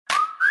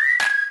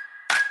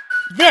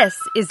This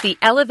is the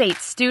Elevate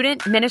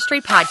Student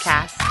Ministry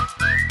Podcast.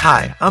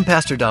 Hi, I'm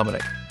Pastor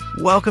Dominic.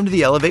 Welcome to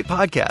the Elevate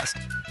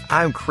Podcast.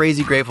 I'm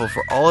crazy grateful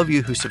for all of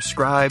you who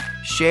subscribe,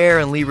 share,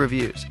 and leave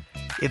reviews.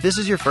 If this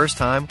is your first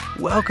time,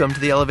 welcome to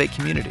the Elevate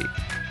community.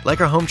 Like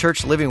our home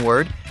church Living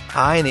Word,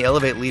 I and the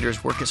Elevate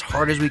leaders work as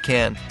hard as we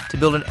can to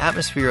build an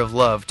atmosphere of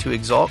love to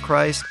exalt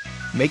Christ,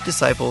 make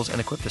disciples,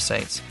 and equip the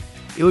saints.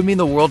 It would mean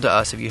the world to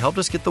us if you helped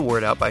us get the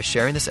word out by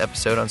sharing this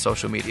episode on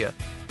social media.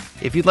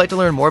 If you'd like to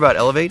learn more about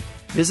Elevate,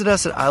 visit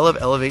us at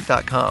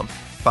iloveelevate.com.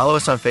 Follow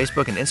us on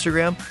Facebook and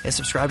Instagram, and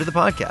subscribe to the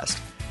podcast.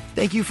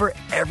 Thank you for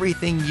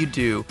everything you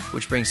do,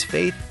 which brings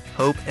faith,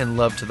 hope, and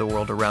love to the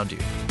world around you.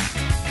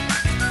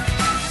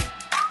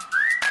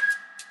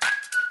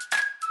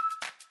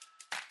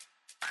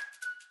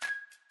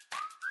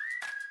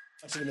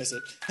 I should miss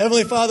it.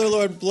 Heavenly Father,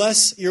 Lord,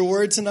 bless your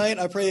word tonight.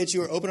 I pray that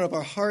you are opening up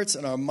our hearts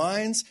and our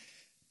minds.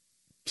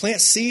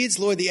 Plant seeds.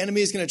 Lord, the enemy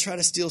is going to try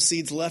to steal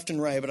seeds left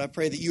and right, but I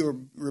pray that you are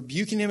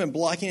rebuking him and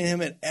blocking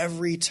him at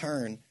every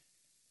turn.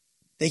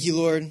 Thank you,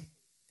 Lord,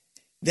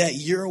 that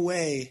your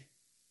way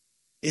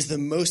is the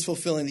most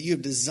fulfilling, that you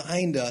have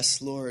designed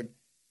us, Lord,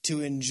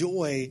 to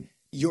enjoy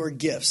your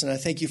gifts. And I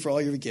thank you for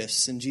all your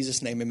gifts. In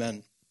Jesus' name,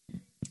 amen.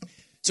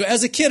 So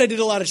as a kid, I did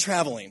a lot of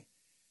traveling.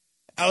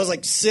 I was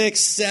like 6,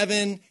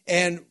 7,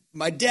 and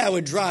my dad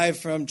would drive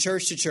from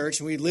church to church,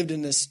 and we lived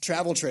in this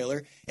travel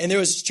trailer. And there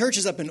was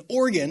churches up in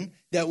Oregon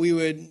that we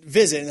would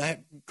visit, and I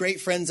had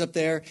great friends up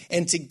there.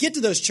 And to get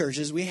to those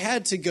churches, we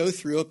had to go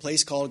through a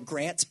place called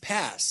Grants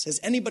Pass. Has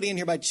anybody in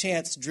here by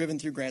chance driven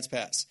through Grants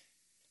Pass?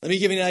 Let me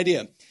give you an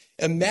idea.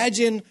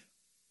 Imagine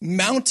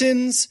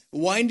mountains,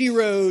 windy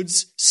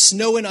roads,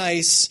 snow and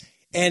ice,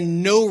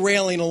 and no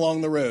railing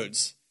along the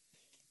roads.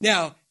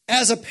 Now,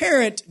 as a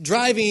parent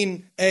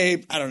driving a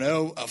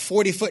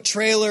 40-foot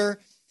trailer,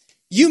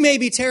 you may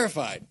be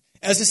terrified.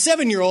 As a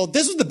 7-year-old,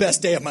 this was the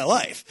best day of my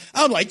life.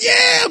 I'm like,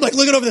 yeah! I'm like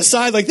looking over the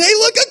side like, hey,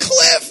 look, a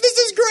cliff! This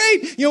is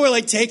great! You know, we're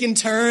like taking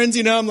turns,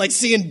 you know, I'm like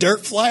seeing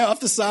dirt fly off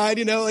the side,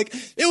 you know, like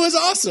it was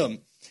awesome.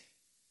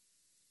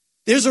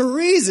 There's a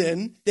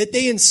reason that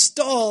they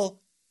install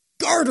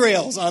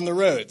guardrails on the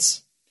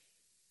roads.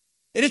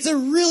 And it's a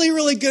really,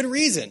 really good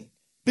reason.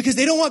 Because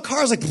they don't want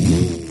cars like,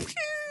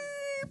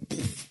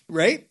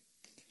 right?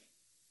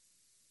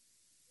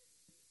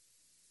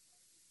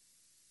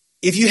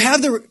 If you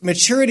have the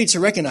maturity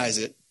to recognize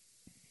it,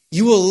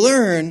 you will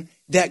learn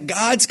that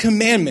God's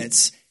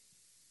commandments,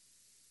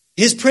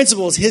 his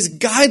principles, his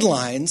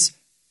guidelines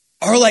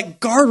are like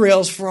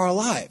guardrails for our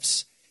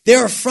lives. They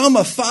are from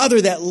a Father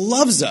that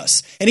loves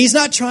us. And he's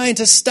not trying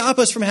to stop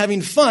us from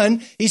having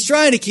fun. He's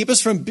trying to keep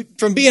us from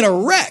being a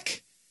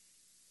wreck.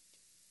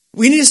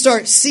 We need to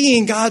start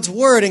seeing God's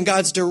word and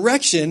God's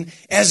direction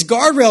as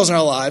guardrails in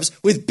our lives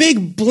with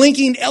big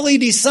blinking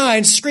LED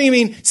signs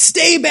screaming,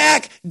 stay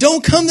back,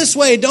 don't come this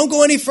way, don't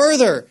go any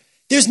further.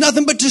 There's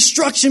nothing but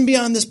destruction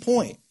beyond this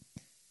point.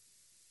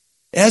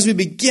 As we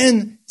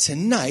begin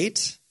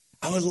tonight,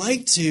 I would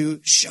like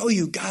to show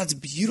you God's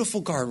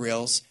beautiful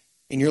guardrails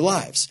in your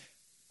lives.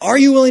 Are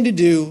you willing to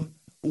do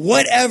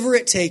whatever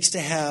it takes to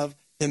have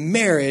the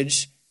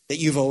marriage that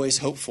you've always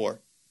hoped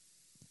for?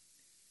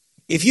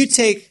 If you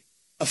take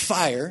a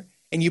fire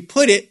and you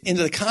put it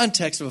into the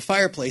context of a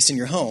fireplace in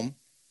your home,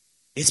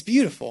 it's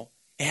beautiful.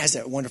 It has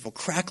that wonderful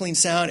crackling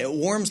sound. It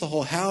warms the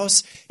whole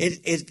house.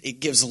 It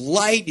gives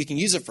light. You can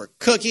use it for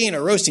cooking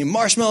or roasting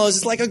marshmallows.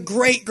 It's like a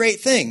great, great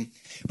thing.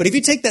 But if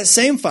you take that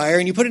same fire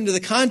and you put it into the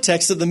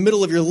context of the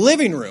middle of your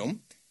living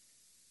room,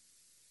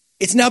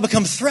 it's now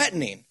become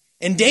threatening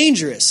and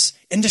dangerous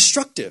and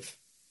destructive.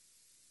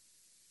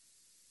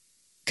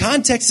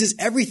 Context is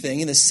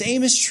everything, and the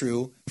same is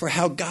true for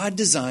how God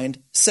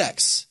designed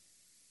sex.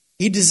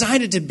 He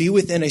designed it to be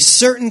within a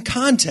certain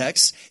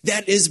context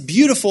that is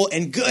beautiful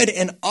and good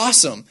and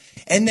awesome.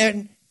 And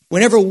then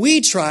whenever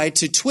we try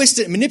to twist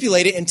it,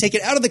 manipulate it, and take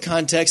it out of the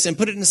context and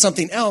put it into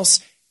something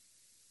else,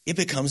 it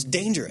becomes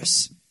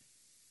dangerous.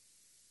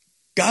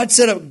 God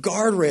set up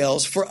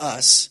guardrails for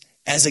us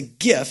as a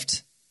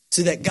gift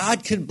so that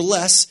God could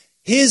bless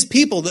his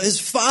people, his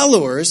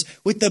followers,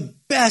 with the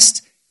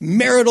best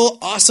marital,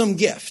 awesome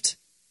gift.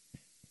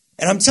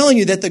 And I'm telling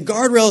you that the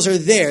guardrails are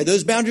there.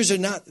 Those boundaries are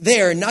not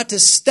there, not to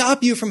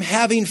stop you from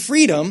having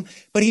freedom,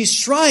 but he's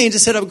trying to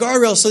set up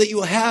guardrails so that you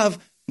will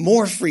have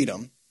more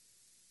freedom.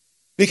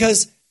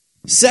 Because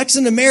sex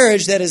in a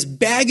marriage that is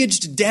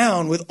baggaged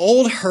down with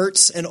old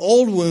hurts and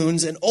old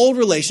wounds and old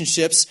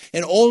relationships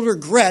and old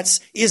regrets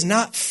is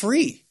not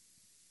free.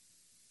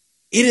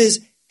 It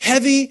is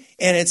heavy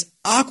and it's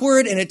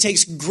awkward and it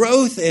takes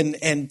growth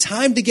and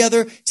time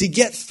together to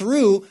get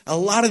through a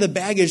lot of the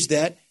baggage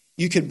that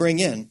you could bring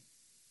in.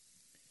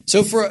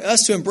 So for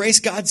us to embrace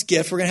God's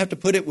gift, we're going to have to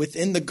put it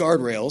within the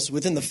guardrails,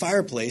 within the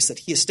fireplace that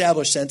he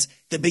established since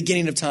the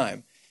beginning of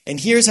time. And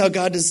here's how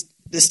God has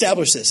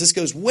established this. This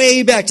goes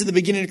way back to the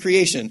beginning of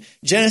creation.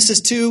 Genesis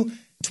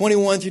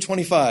 2:21 through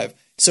 25.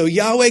 So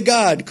Yahweh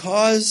God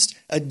caused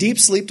a deep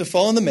sleep to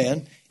fall on the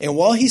man, and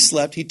while he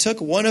slept, he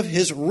took one of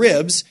his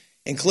ribs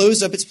and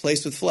closed up its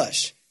place with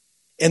flesh.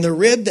 And the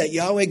rib that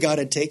Yahweh God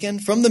had taken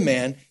from the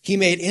man, he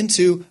made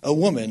into a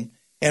woman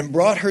and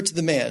brought her to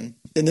the man.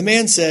 Then the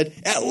man said,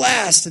 at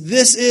last,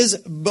 this is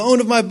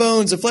bone of my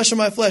bones, and flesh of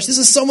my flesh. This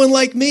is someone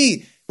like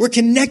me. We're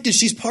connected.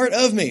 She's part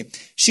of me.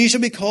 She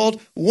shall be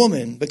called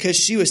woman because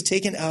she was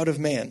taken out of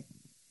man.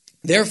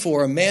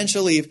 Therefore, a man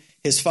shall leave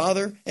his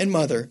father and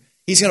mother.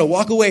 He's going to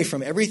walk away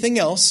from everything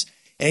else,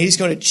 and he's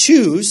going to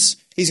choose,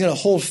 he's going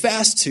to hold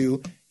fast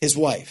to his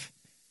wife.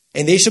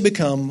 And they shall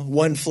become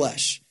one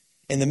flesh.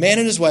 And the man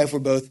and his wife were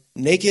both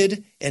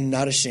naked and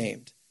not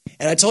ashamed.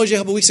 And I told you a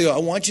couple weeks ago, I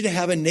want you to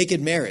have a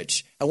naked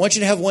marriage. I want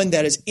you to have one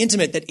that is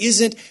intimate, that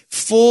isn't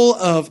full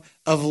of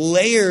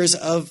layers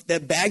of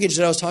that baggage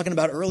that I was talking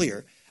about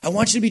earlier. I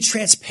want you to be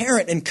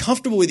transparent and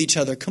comfortable with each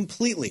other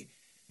completely.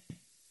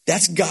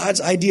 That's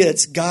God's idea.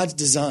 That's God's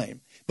design.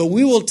 But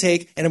we will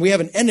take, and we have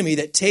an enemy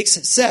that takes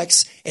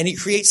sex and he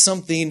creates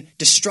something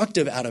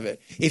destructive out of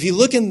it. If you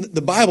look in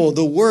the Bible,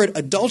 the word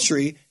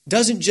adultery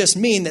doesn't just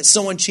mean that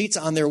someone cheats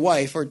on their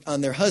wife or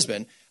on their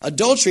husband.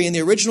 Adultery in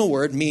the original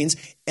word means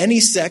any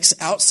sex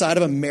outside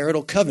of a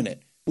marital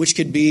covenant, which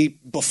could be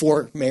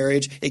before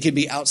marriage. It could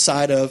be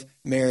outside of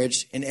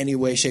marriage in any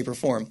way, shape, or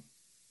form.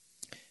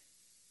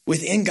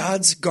 Within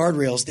God's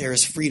guardrails, there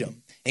is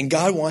freedom. And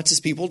God wants his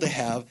people to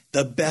have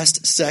the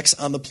best sex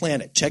on the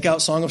planet. Check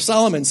out Song of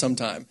Solomon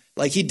sometime.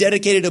 Like he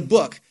dedicated a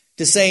book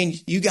to saying,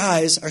 you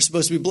guys are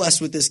supposed to be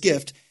blessed with this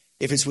gift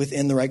if it's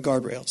within the right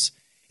guardrails.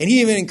 And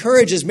he even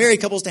encourages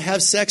married couples to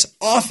have sex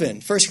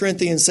often. 1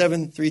 Corinthians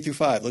 7,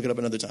 3-5. Look it up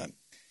another time.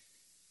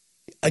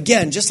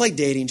 Again, just like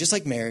dating, just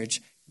like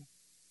marriage,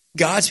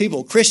 God's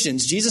people,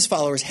 Christians, Jesus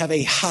followers, have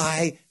a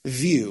high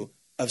view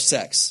of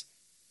sex.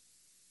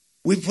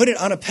 We put it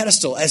on a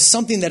pedestal as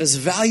something that is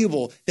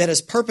valuable, that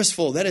is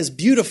purposeful, that is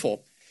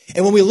beautiful.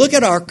 And when we look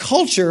at our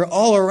culture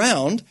all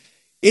around,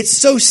 it's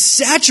so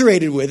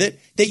saturated with it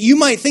that you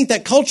might think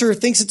that culture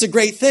thinks it's a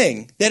great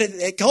thing,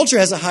 that culture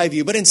has a high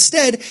view. But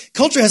instead,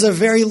 culture has a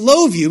very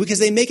low view because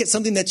they make it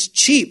something that's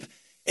cheap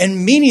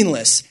and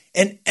meaningless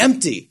and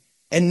empty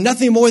and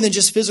nothing more than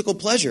just physical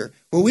pleasure,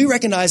 where we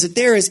recognize that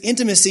there is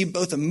intimacy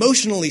both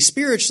emotionally,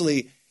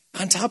 spiritually,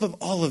 on top of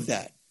all of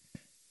that.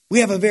 We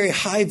have a very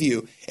high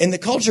view. And the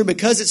culture,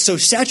 because it's so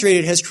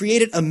saturated, has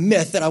created a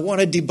myth that I want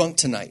to debunk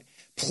tonight.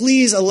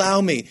 Please allow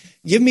me.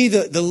 Give me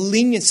the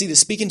leniency to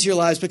speak into your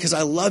lives because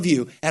I love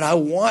you and I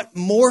want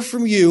more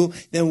from you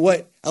than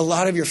what a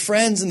lot of your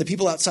friends and the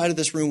people outside of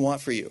this room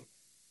want for you.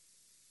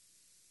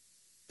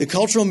 The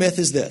cultural myth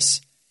is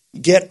this.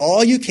 Get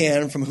all you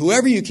can from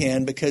whoever you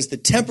can because the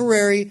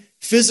temporary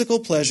physical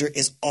pleasure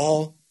is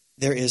all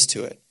there is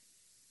to it.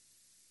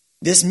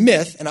 This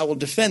myth, and I will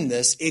defend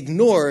this,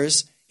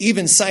 ignores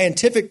even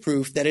scientific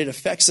proof that it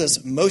affects us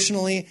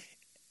emotionally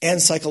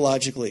and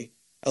psychologically,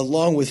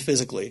 along with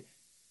physically.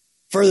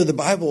 Further, the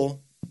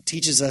Bible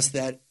teaches us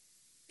that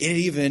it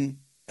even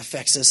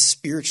affects us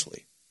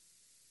spiritually.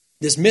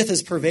 This myth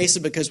is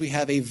pervasive because we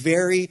have a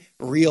very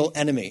real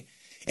enemy.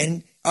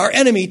 And our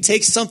enemy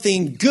takes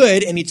something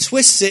good and he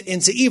twists it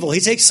into evil. He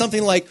takes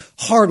something like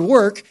hard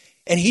work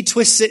and he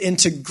twists it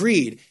into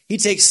greed. He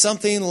takes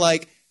something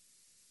like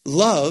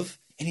love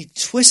and he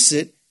twists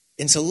it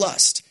into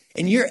lust.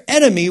 And your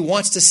enemy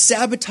wants to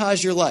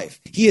sabotage your life.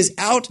 He is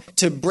out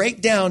to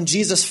break down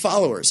Jesus'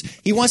 followers.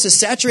 He wants to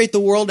saturate the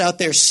world out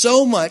there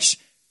so much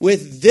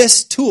with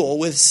this tool,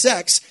 with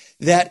sex,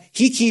 that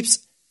he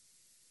keeps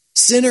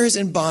sinners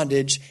in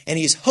bondage, and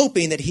he's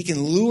hoping that he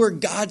can lure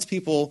God's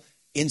people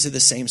into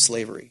the same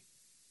slavery.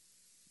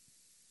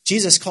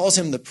 Jesus calls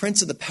him the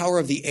prince of the power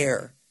of the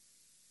air,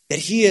 that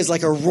he is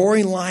like a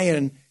roaring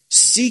lion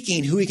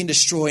seeking who he can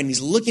destroy, and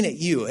he's looking at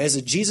you. As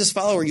a Jesus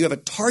follower, you have a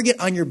target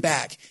on your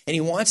back, and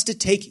he wants to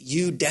take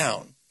you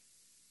down.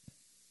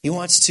 He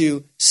wants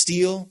to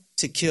steal,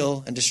 to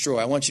kill, and destroy.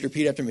 I want you to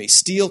repeat after me.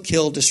 Steal,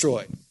 kill,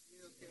 destroy.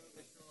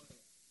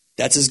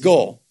 That's his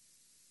goal.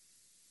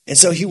 And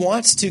so he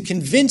wants to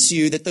convince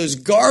you that those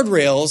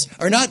guardrails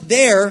are not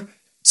there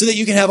so that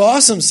you can have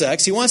awesome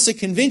sex. He wants to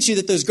convince you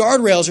that those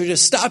guardrails are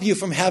just stop you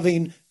from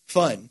having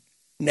fun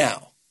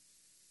now.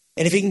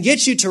 And if he can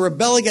get you to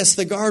rebel against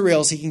the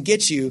guardrails, he can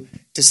get you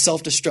to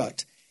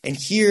self-destruct. And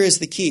here is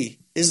the key.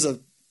 This is a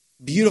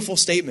beautiful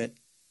statement.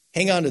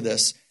 Hang on to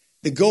this.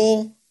 The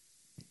goal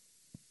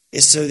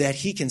is so that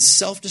he can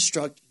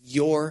self-destruct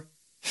your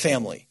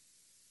family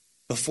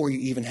before you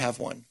even have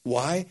one.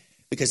 Why?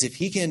 Because if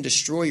he can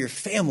destroy your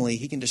family,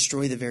 he can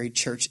destroy the very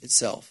church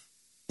itself.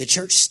 The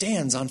church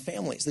stands on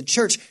families. The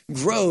church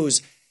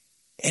grows,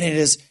 and it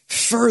is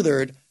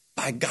furthered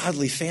by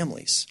godly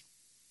families.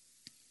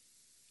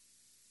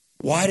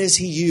 Why does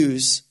he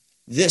use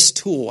this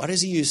tool? Why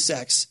does he use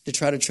sex to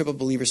try to trip up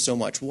believers so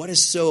much? What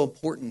is so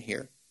important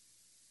here?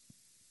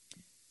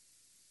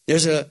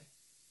 There's a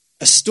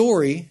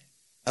story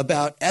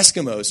about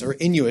Eskimos, or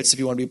Inuits, if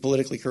you want to be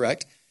politically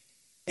correct.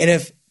 And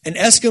if an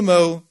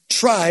Eskimo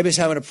tribe is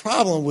having a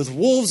problem with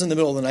wolves in the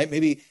middle of the night,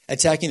 maybe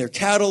attacking their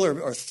cattle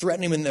or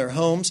threatening them in their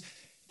homes,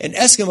 an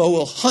Eskimo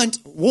will hunt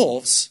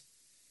wolves,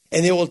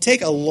 and they will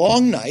take a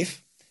long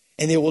knife,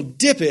 and they will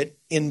dip it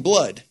in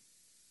blood,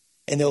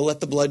 and they'll let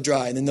the blood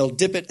dry, and then they'll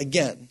dip it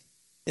again,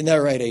 Isn't that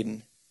right,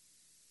 Aiden?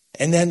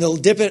 And then they'll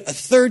dip it a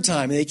third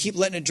time, and they keep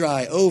letting it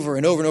dry over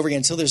and over and over again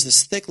until there's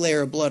this thick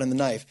layer of blood on the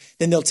knife.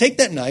 Then they'll take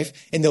that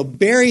knife, and they'll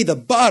bury the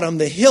bottom,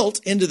 the hilt,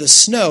 into the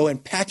snow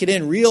and pack it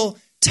in real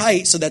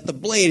tight so that the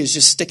blade is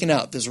just sticking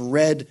out, this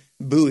red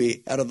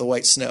buoy out of the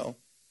white snow.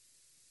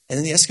 And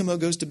then the Eskimo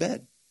goes to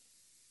bed.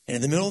 And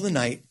in the middle of the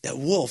night, that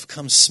wolf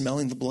comes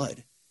smelling the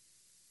blood.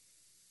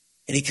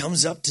 And he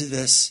comes up to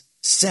this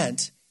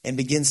scent and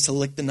begins to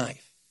lick the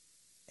knife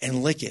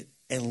and lick it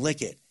and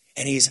lick it.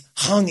 And he's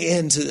hung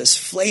into this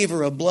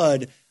flavor of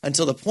blood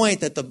until the point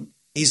that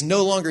he's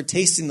no longer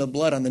tasting the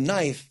blood on the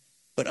knife,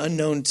 but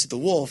unknown to the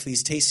wolf,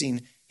 he's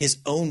tasting his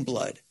own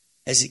blood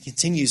as he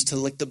continues to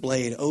lick the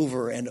blade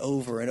over and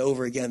over and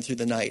over again through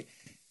the night.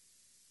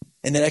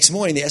 And the next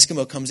morning, the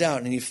Eskimo comes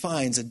out and he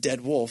finds a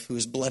dead wolf who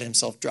has bled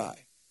himself dry.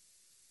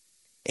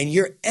 And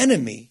your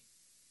enemy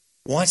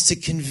wants to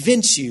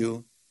convince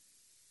you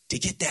to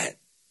get that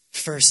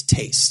first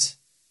taste.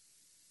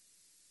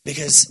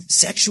 Because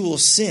sexual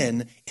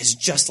sin is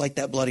just like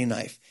that bloody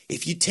knife.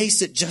 If you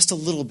taste it just a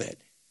little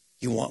bit,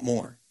 you want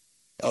more.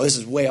 Oh, this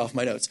is way off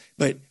my notes.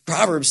 But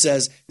Proverbs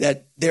says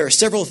that there are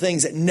several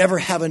things that never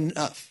have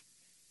enough.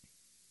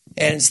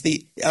 And it's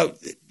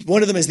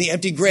one of them is the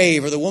empty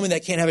grave or the woman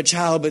that can't have a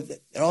child. But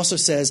it also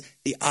says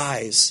the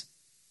eyes.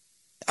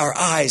 Our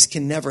eyes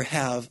can never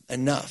have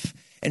enough.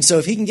 And so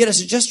if he can get us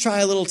to just try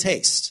a little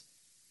taste,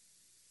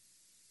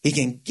 he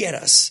can get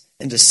us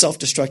into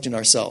self-destructing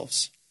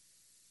ourselves.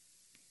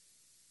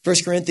 1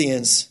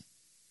 Corinthians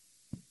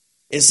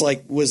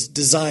was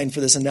designed for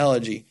this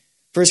analogy.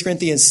 1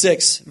 Corinthians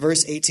 6,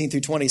 verse 18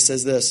 through 20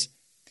 says this: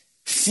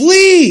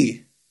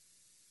 flee,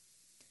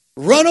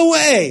 run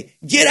away,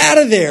 get out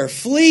of there,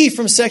 flee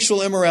from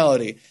sexual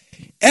immorality.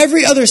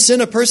 Every other sin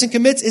a person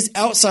commits is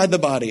outside the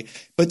body,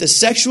 but the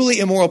sexually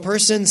immoral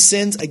person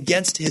sins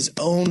against his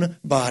own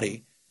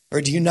body.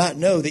 Or do you not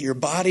know that your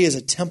body is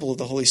a temple of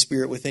the Holy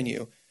Spirit within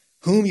you,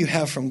 whom you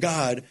have from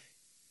God?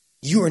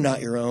 You are not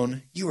your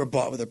own. You are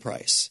bought with a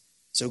price.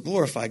 So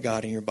glorify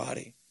God in your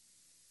body.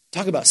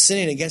 Talk about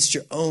sinning against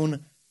your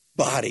own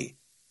body.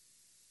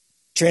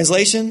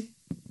 Translation,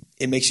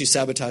 it makes you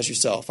sabotage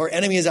yourself. Our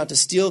enemy is out to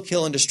steal,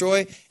 kill, and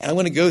destroy. And I'm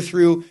going to go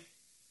through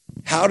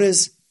how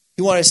does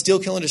he want to steal,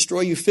 kill, and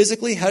destroy you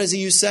physically? How does he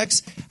use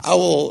sex? I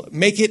will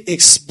make it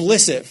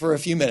explicit for a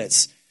few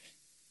minutes.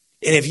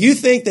 And if you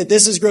think that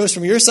this is gross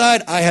from your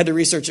side, I had to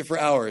research it for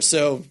hours.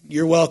 So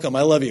you're welcome.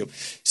 I love you.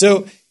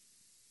 So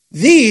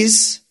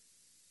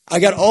I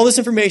got all this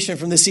information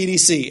from the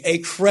CDC, a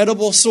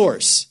credible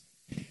source.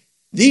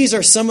 These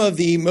are some of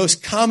the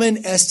most common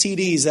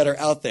STDs that are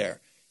out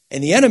there.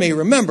 And the enemy,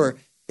 remember,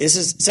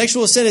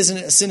 sexual sin isn't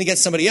a sin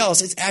against somebody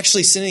else. It's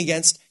actually sinning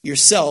against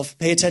yourself.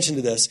 Pay attention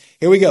to this.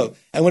 Here we go.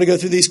 I want to go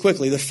through these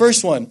quickly. The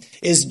first one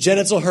is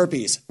genital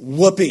herpes.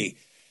 Whoopee.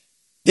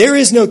 There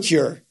is no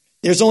cure.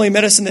 There's only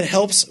medicine that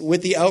helps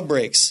with the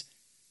outbreaks.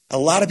 A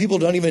lot of people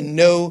don't even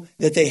know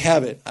that they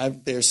have it.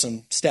 There's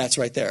some stats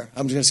right there.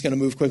 I'm just going to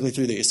move quickly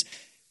through these.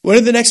 One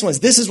of the next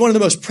ones. This is one of the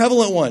most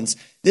prevalent ones.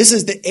 This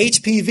is the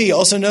HPV,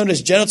 also known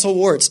as genital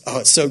warts. Oh,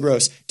 it's so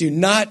gross. Do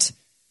not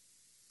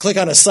click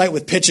on a site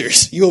with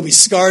pictures. You will be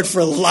scarred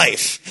for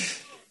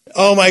life.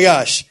 Oh my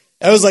gosh.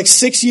 That was like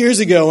 6 years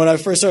ago when I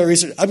first started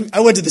research.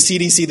 I went to the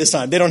CDC this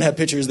time. They don't have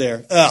pictures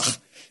there. Ugh.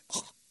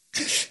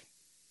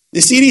 The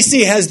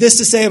CDC has this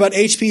to say about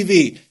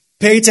HPV.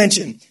 Pay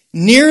attention.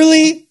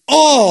 Nearly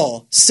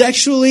all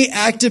sexually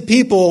active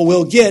people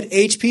will get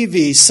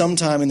HPV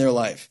sometime in their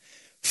life.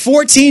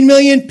 14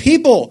 million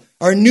people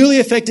are newly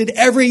affected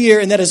every year,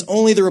 and that is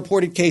only the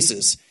reported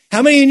cases.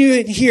 How many of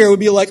you here would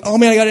be like, oh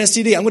man, I got an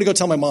STD. I'm going to go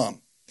tell my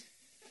mom.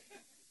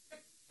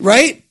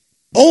 Right?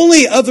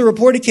 Only of the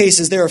reported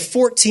cases, there are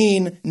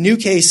 14 new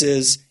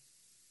cases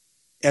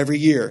every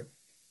year.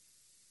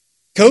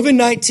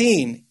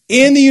 COVID-19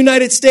 in the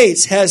United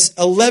States has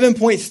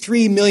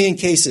 11.3 million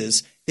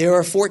cases. There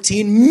are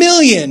 14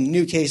 million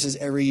new cases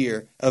every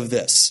year of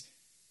this.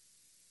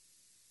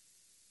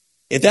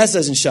 If that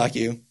doesn't shock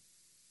you,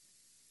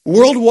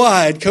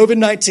 worldwide,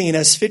 COVID-19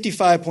 has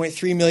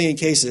 55.3 million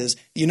cases.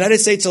 The United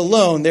States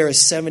alone, there is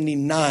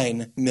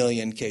 79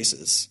 million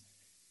cases.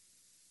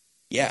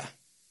 Yeah,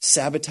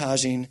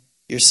 sabotaging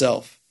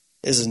yourself.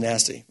 This is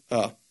nasty.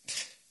 Oh.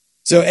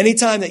 So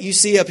anytime that you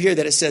see up here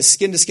that it says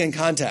skin-to-skin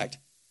contact,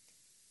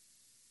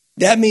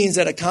 that means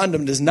that a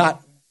condom does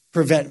not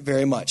prevent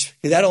very much.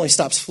 That only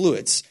stops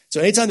fluids. So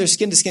anytime there's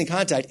skin-to-skin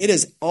contact, it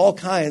is all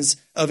kinds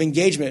of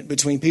engagement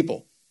between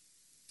people.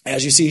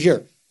 As you see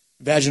here,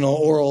 vaginal,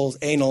 oral,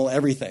 anal,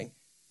 everything.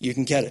 You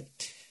can get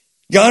it.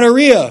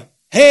 Gonorrhea.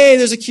 Hey,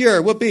 there's a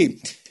cure.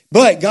 Whoopee.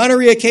 But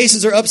gonorrhea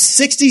cases are up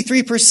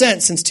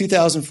 63% since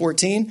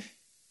 2014.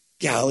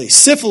 Golly.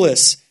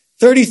 Syphilis,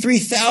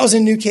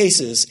 33,000 new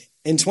cases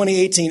in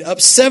 2018, up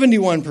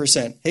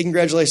 71%. Hey,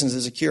 congratulations.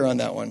 There's a cure on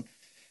that one.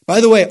 By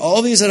the way,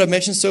 all these that I've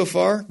mentioned so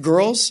far,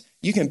 girls,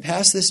 you can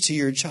pass this to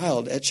your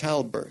child at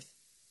childbirth.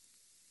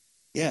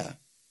 Yeah.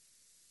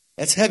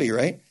 That's heavy,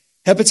 right?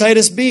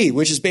 Hepatitis B,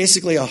 which is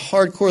basically a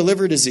hardcore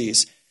liver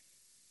disease.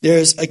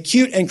 There's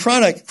acute and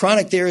chronic.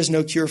 Chronic there is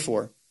no cure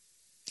for.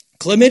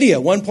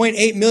 Chlamydia,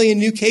 1.8 million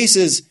new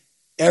cases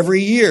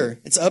every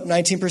year. It's up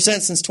 19%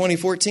 since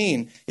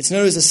 2014. It's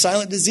known as a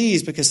silent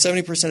disease because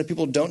 70% of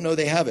people don't know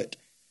they have it.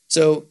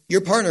 So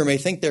your partner may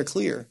think they're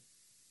clear,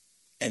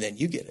 and then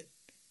you get it.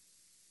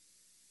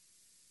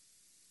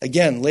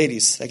 Again,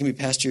 ladies, that can be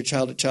passed to your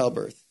child at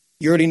childbirth.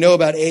 You already know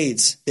about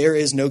AIDS. There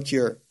is no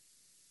cure.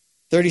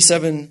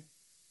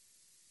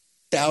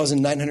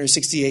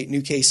 37,968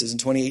 new cases in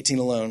 2018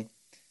 alone.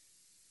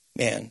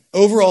 Man,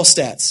 overall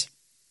stats.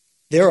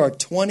 There are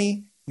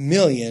 20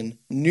 million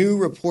new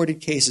reported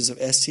cases of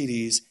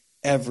STDs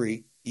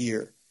every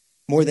year.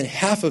 More than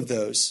half of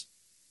those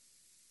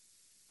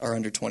are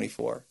under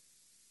 24.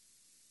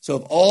 So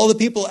of all the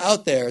people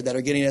out there that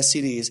are getting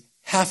STDs,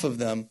 half of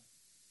them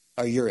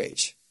are your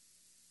age.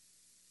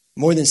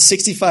 More than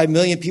 65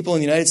 million people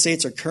in the United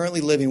States are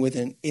currently living with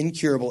an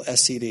incurable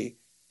STD.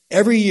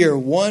 Every year,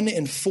 1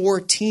 in 4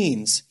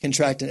 teens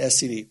contract an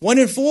STD. 1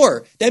 in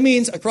 4. That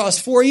means across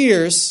 4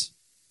 years,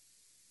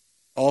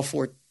 all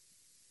 4.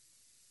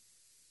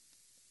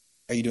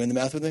 Are you doing the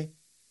math with me?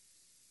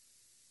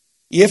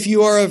 If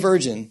you are a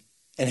virgin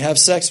and have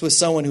sex with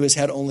someone who has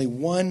had only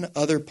one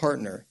other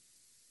partner,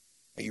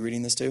 are you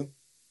reading this too?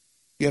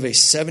 You have a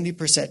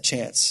 70%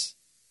 chance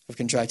of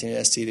contracting an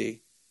STD.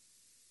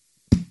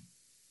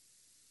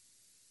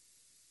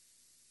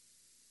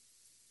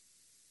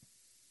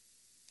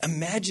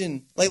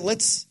 Imagine,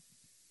 let's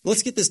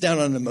get this down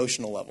on an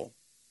emotional level.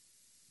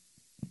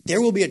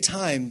 There will be a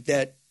time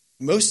that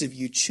most of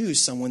you choose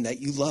someone that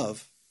you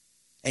love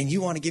and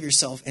you want to give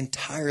yourself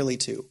entirely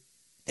to,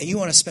 that you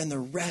want to spend the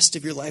rest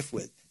of your life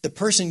with, the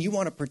person you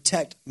want to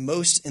protect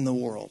most in the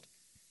world.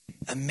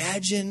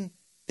 Imagine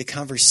the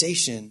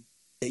conversation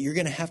that you're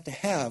going to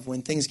have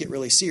when things get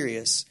really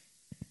serious.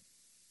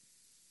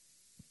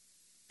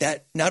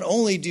 That not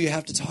only do you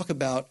have to talk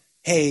about,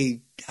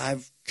 hey,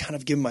 I've kind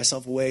of given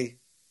myself away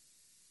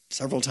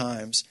several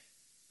times,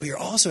 but you're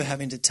also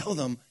having to tell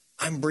them,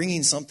 I'm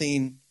bringing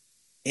something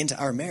into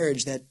our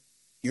marriage that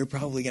you're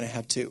probably going to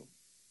have too.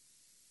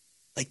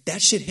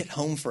 That should hit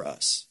home for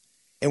us.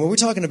 And when we're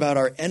talking about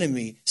our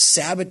enemy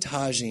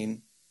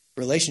sabotaging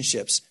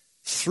relationships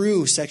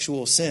through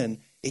sexual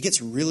sin, it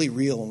gets really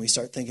real when we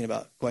start thinking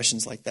about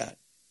questions like that.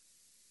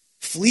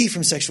 Flee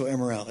from sexual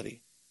immorality.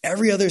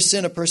 Every other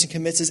sin a person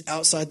commits is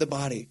outside the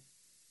body.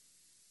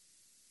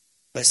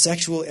 But a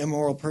sexual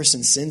immoral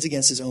person sins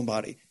against his own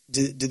body.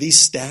 Do these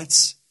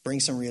stats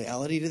bring some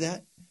reality to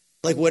that?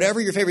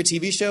 Whatever your favorite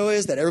TV show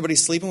is, that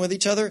everybody's sleeping with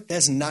each other,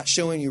 that's not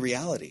showing you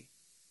reality.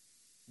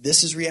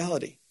 This is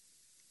reality.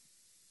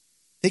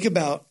 Think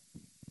about,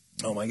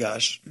 oh my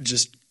gosh,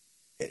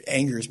 it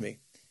angers me.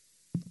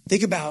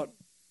 Think about,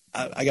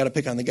 I got to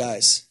pick on the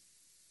guys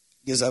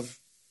because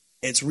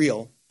it's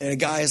real. And a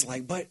guy is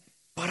like, but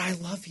I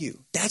love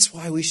you. That's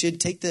why we should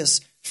take this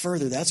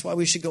further. That's why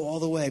we should go all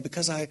the way,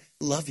 because I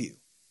love you.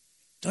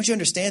 Don't you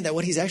understand that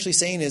what he's actually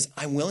saying is,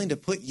 I'm willing to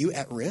put you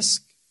at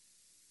risk?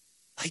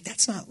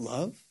 That's not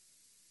love.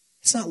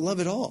 It's not love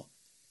at all.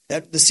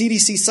 That the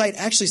CDC site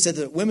actually said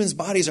that women's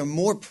bodies are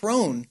more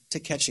prone to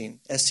catching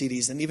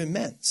STDs than even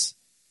men's.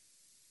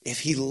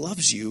 If he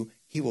loves you,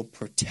 he will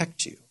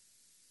protect you.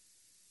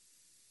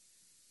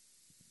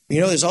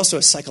 There's also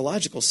a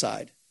psychological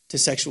side to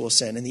sexual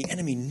sin, and the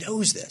enemy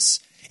knows this.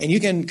 And you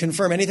can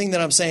confirm anything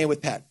that I'm saying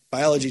with Pat,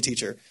 biology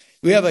teacher.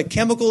 We have a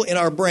chemical in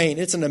our brain.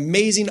 It's an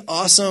amazing,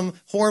 awesome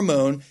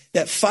hormone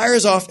that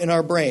fires off in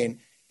our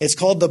brain. It's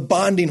called the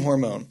bonding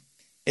hormone.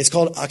 It's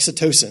called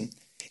oxytocin.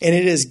 And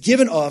it is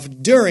given off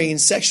during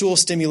sexual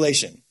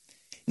stimulation.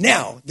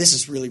 Now, this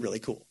is really, really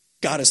cool.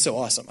 God is so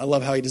awesome. I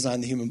love how he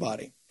designed the human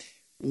body.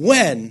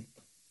 When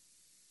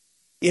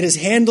it is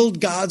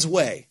handled God's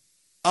way,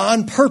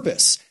 on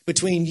purpose,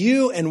 between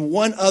you and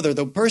one other,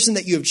 the person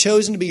that you have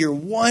chosen to be your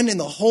one in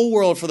the whole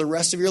world for the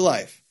rest of your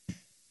life,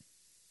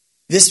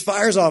 this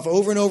fires off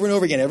over and over and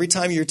over again every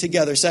time you're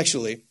together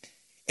sexually,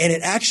 and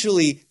it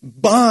actually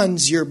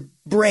bonds your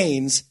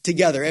brains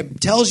together. It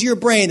tells your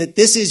brain that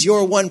this is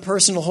your one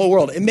person in the whole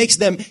world. It makes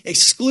them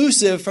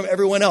exclusive from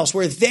everyone else,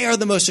 where they are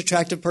the most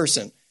attractive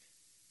person.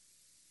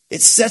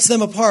 It sets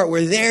them apart,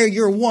 where they're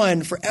your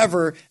one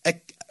forever,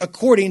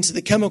 according to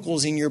the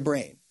chemicals in your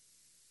brain.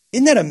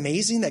 Isn't that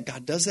amazing that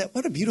God does that?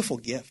 What a beautiful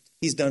gift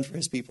he's done for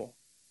his people.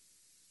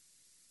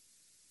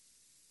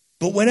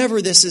 But whenever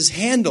this is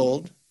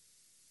handled,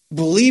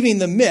 believing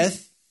the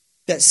myth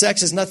that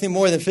sex is nothing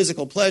more than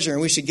physical pleasure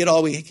and we should get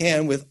all we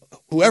can with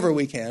whoever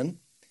we can,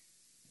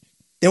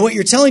 then what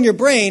you're telling your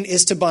brain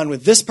is to bond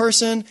with this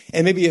person,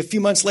 and maybe a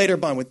few months later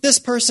bond with this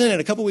person, and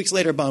a couple weeks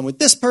later bond with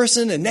this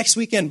person, and next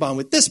weekend bond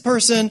with this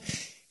person.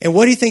 And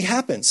what do you think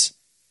happens?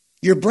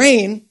 Your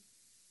brain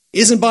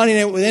isn't bonding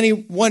it with any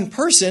one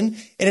person,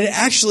 and it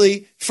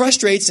actually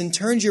frustrates and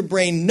turns your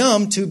brain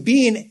numb to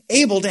being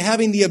able to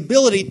having the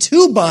ability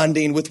to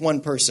bonding with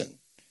one person.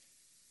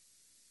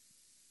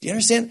 Do you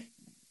understand?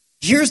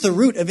 Here's the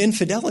root of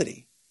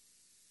infidelity.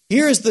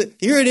 Here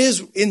it is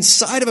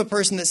inside of a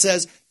person that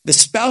says, the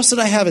spouse that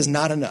I have is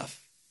not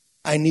enough.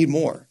 I need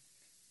more.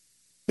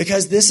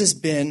 Because this has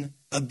been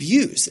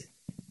abused.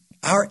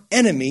 Our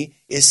enemy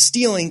is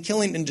stealing,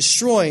 killing, and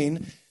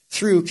destroying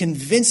through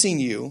convincing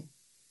you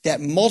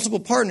that multiple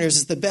partners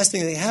is the best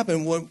thing that can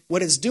happen.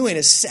 What it's doing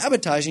is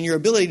sabotaging your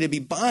ability to be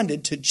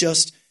bonded to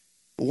just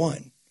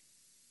one.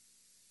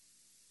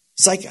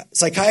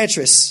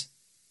 Psychiatrists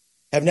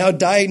have now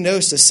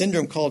diagnosed a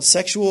syndrome called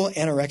sexual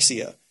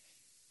anorexia.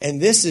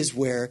 And this is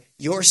where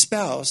your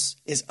spouse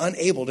is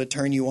unable to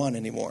turn you on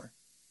anymore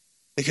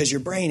because your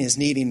brain is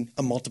needing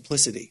a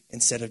multiplicity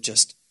instead of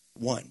just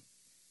one.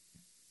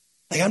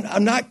 Like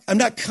I'm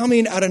not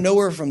coming out of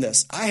nowhere from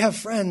this. I have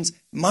friends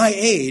my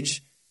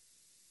age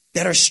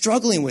that are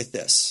struggling with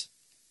this,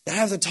 that I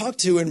have to talk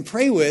to and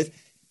pray with,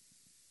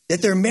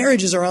 that their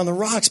marriages are on the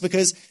rocks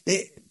because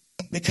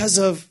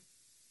of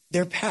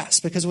their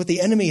past, because of what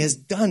the enemy has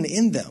done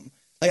in them.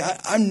 Like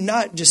I'm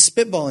not just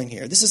spitballing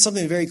here. This is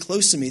something very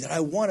close to me that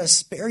I want to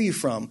spare you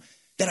from,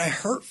 that I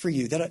hurt for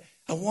you, that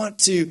I want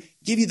to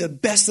give you the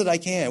best that I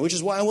can, which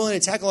is why I'm willing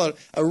to tackle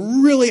a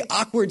really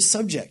awkward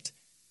subject,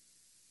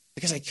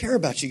 because I care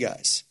about you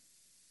guys.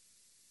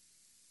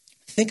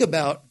 Think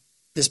about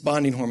this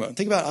bonding hormone.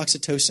 Think about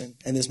oxytocin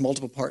and this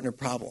multiple partner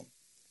problem.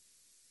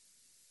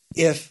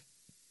 If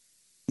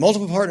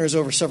multiple partners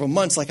over several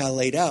months, like I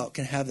laid out,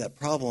 can have that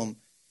problem,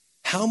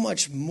 how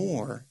much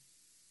more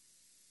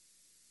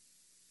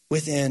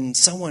within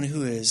someone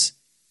who is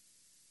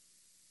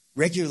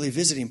regularly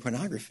visiting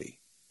pornography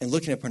and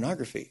looking at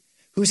pornography,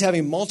 who's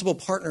having multiple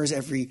partners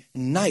every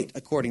night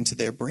according to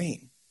their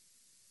brain?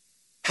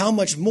 How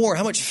much more,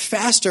 how much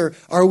faster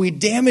are we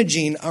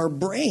damaging our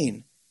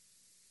brain?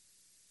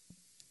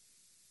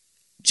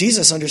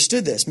 Jesus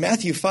understood this.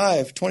 Matthew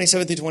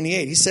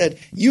 5:27-28. He said,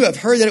 "You have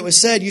heard that it was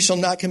said, you shall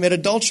not commit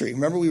adultery."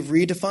 Remember, we've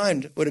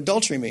redefined what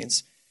adultery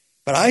means.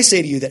 "But I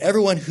say to you that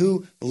everyone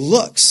who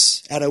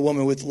looks at a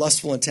woman with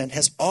lustful intent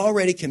has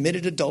already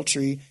committed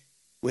adultery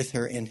with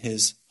her in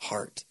his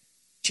heart."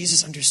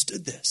 Jesus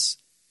understood this.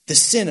 The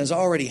sin has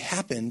already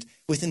happened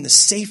within the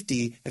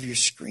safety of your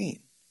screen.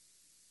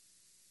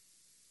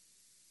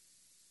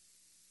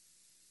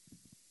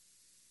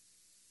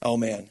 Oh,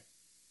 man.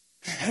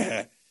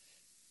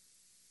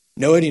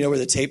 Noah, do you know where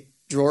the tape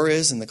drawer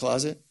is in the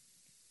closet?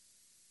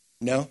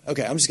 No?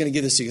 Okay, I'm just going to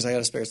give this to you because I got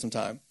to spare some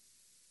time.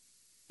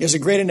 There's a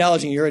great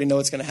analogy, and you already know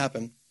what's going to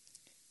happen.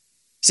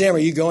 Sam, are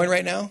you going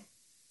right now?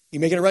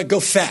 You making it right? Go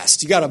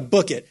fast. You got to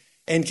book it.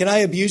 And can I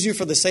abuse you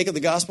for the sake of the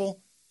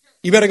gospel?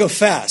 You better go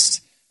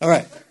fast. All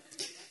right.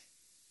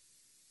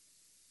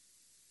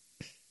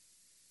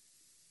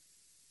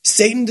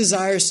 Satan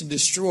desires to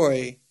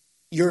destroy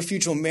your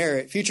future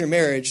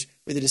marriage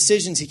with the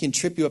decisions he can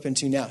trip you up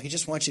into now. He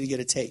just wants you to get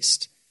a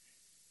taste.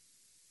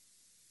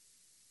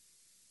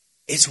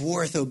 It's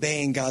worth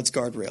obeying God's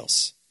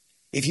guardrails.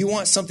 If you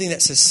want something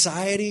that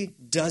society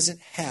doesn't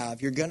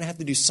have, you're going to have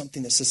to do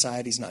something that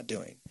society's not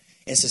doing.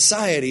 And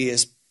society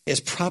is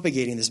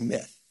propagating this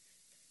myth.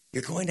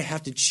 You're going to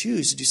have to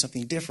choose to do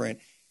something different.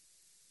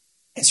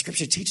 And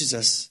Scripture teaches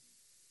us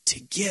to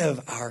give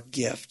our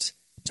gift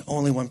to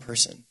only one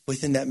person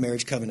within that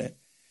marriage covenant.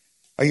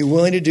 Are you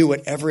willing to do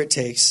whatever it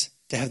takes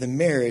to have the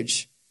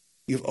marriage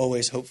you've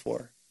always hoped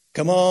for?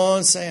 Come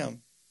on,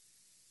 Sam.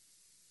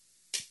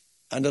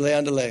 Andale,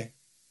 andale.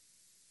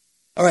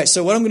 All right,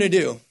 so what I'm going to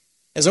do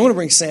is I'm going to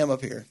bring Sam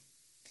up here.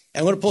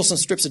 And I'm going to pull some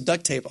strips of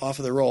duct tape off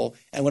of the roll,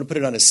 and I'm going to put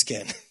it on his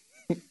skin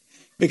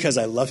because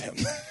I love him.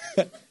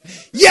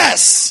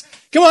 Yes!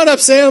 Come on up,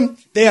 Sam.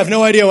 They have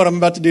no idea what I'm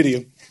about to do to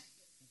you.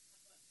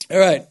 All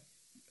right.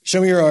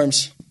 Show me your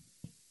arms.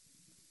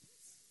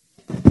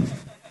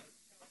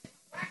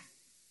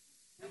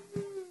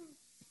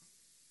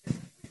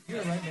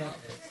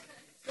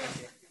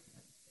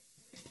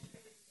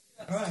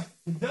 All right.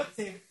 The duct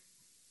tape,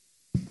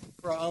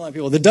 for our online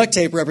people, the duct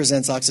tape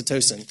represents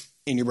oxytocin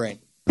in your brain.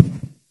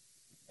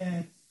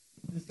 And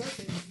this duct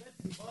tape is meant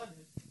to be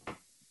bonded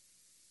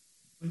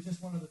with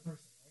just one other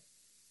person, right?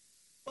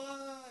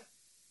 But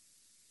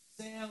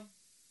Sam,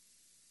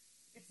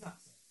 it's not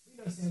Sam. We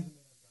know Sam's a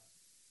man of God.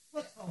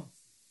 Let's call him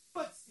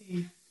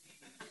Steve.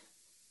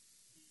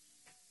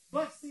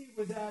 But Steve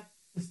was at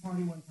this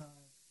party one time.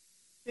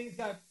 Things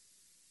got,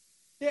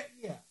 yeah.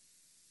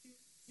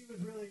 She was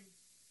really,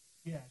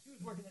 she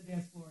was working the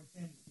dance floor and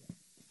Sam was,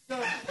 So,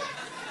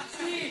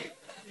 Steve.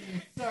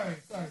 Sorry,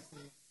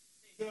 Steve.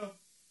 So,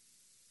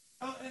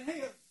 and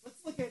hey,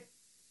 let's look at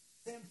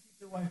Sam's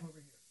future wife over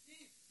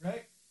here,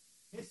 right?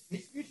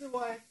 His future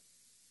wife,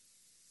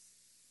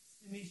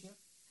 Stanisha.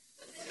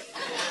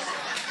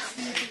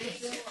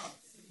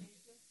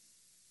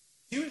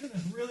 She was in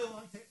this really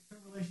long-term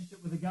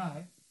relationship with a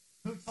guy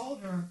who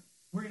told her,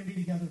 we're going to be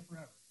together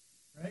forever,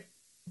 right?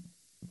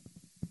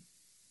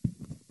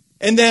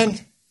 And then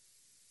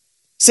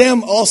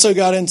Sam also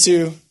got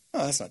into,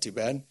 that's not too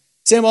bad.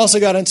 Sam also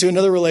got into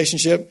another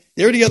relationship.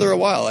 They were together a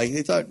while. Like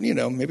they thought,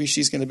 maybe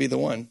she's going to be the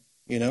one,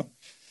 And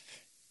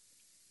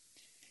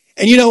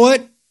you know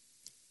what?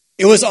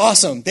 It was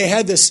awesome. They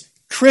had this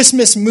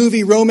Christmas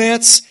movie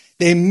romance.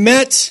 They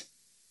met,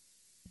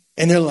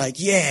 and they're like,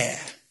 yeah,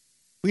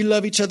 we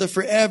love each other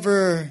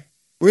forever.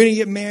 We're going to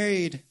get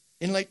married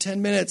in like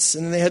 10 minutes.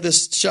 And then they had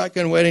this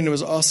shotgun wedding. It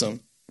was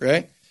awesome,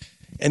 right?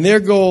 And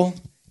their goal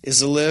is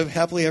to live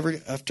happily ever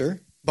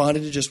after,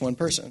 bonded to just one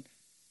person,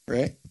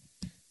 right?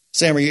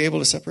 Sam, are you able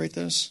to separate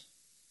those?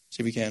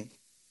 See if you can.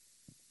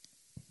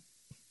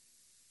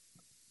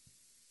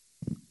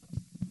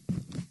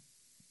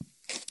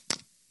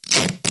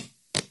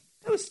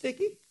 That was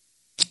sticky,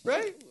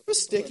 right? It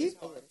was sticky.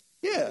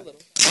 Yeah.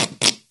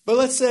 But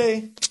let's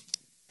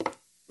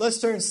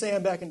turn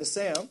Sam back into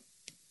Sam.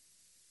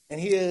 And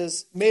he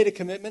has made a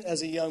commitment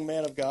as a young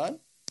man of God,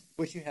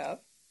 which you have,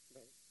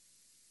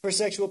 for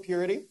sexual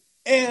purity.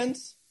 And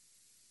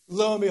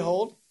lo and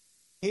behold,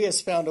 he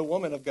has found a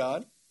woman of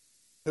God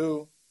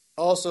who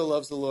also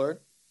loves the Lord.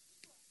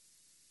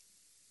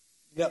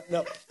 No.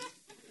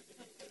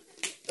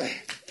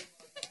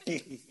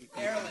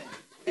 Marilyn.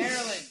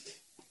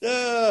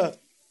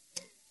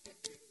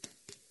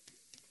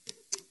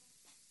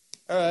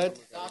 All right.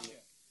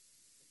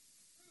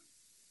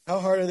 How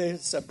hard are they to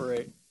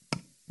separate?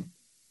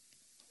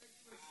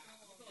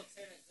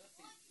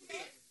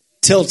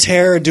 Till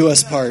terror do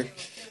us part.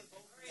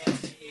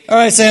 All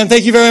right, Sam,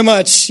 thank you very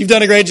much. You've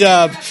done a great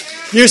job.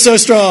 You're so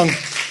strong.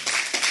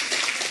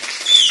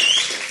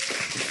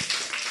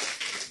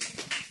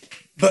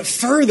 But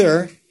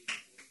further,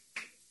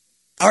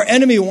 our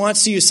enemy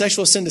wants to use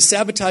sexual sin to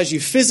sabotage you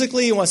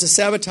physically. He wants to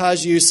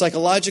sabotage you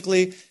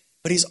psychologically,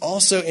 but he's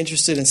also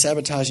interested in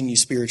sabotaging you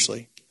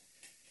spiritually.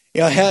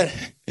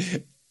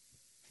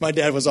 My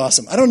dad was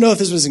awesome. I don't know if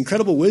this was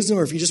incredible wisdom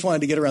or if he just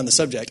wanted to get around the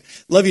subject.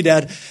 Love you,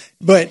 Dad.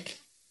 But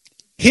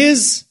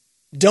his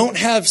don't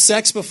have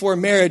sex before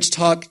marriage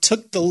talk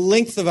took the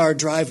length of our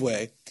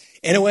driveway.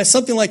 And it went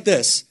something like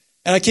this.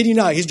 And I kid you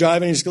not, he's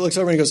driving, he just looks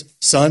over and he goes,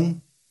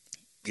 son,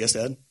 yes,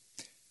 Dad.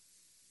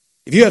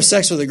 If you have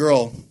sex with a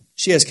girl,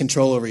 she has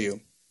control over you.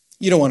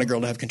 You don't want a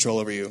girl to have control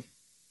over you.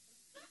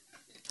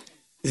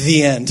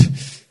 The end.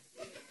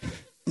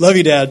 Love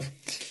you, Dad.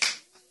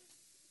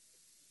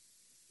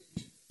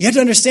 You have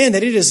to understand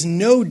that it is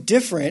no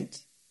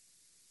different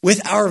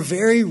with our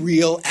very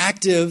real,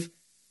 active,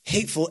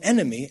 hateful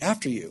enemy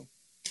after you.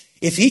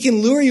 If he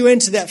can lure you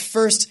into that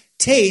first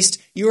taste,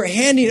 you are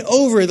handing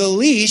over the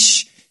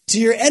leash to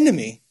your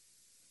enemy.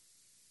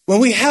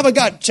 When we have a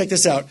God, check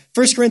this out.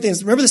 1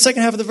 Corinthians, remember the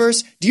second half of the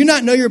verse? Do you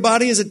not know your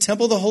body is a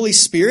temple of the Holy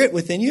Spirit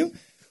within you,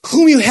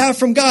 whom you have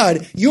from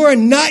God? You are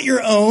not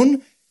your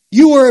own.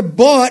 You are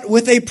bought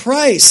with a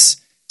price.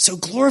 So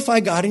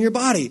glorify God in your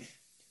body.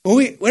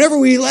 Whenever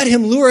we let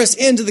him lure us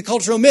into the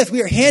cultural myth,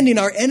 we are handing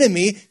our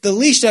enemy the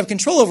leash to have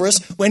control over us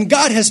when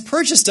God has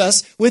purchased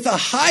us with a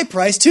high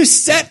price to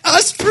set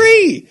us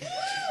free.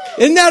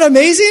 Isn't that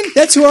amazing?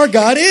 That's who our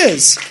God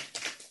is.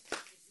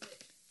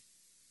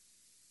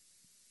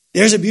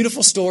 There's a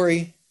beautiful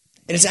story,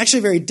 and it's actually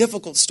a very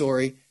difficult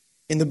story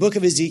in the book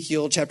of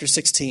Ezekiel, chapter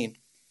 16.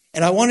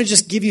 And I want to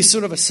just give you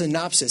sort of a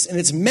synopsis, and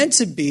it's meant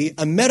to be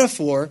a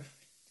metaphor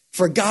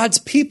for God's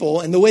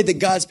people and the way that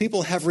God's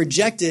people have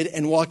rejected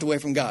and walked away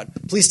from God.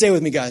 Please stay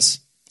with me,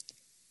 guys.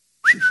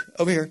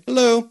 Over here.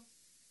 Hello.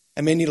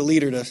 I may need a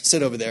leader to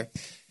sit over there.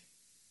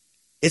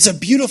 It's a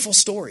beautiful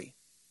story.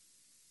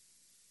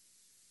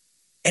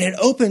 And it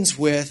opens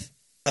with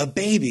a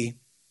baby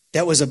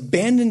that was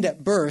abandoned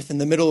at birth in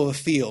the middle of a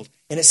field.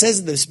 And it says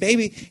that this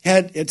baby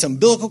had its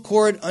umbilical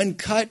cord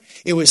uncut.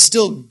 It was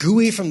still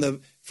gooey from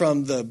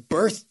the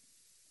birth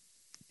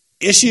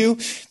issue.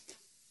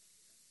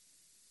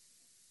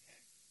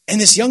 And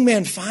this young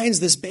man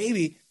finds this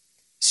baby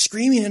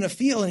screaming in a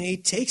field, and he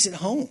takes it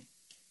home.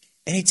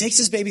 And he takes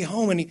this baby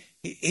home, and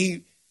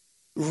he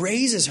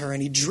raises her,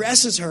 and he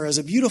dresses her as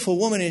a beautiful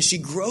woman, and she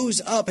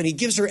grows up, and he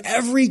gives her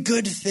every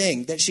good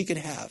thing that she could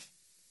have.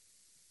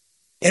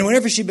 And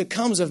whenever she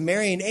becomes of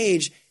marrying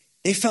age,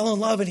 they fell in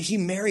love, and he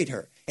married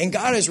her. And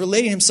God is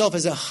relating himself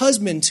as a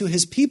husband to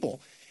his people.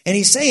 And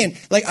he's saying,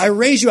 like, I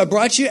raised you, I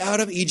brought you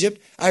out of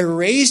Egypt, I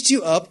raised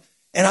you up,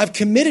 and I've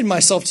committed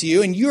myself to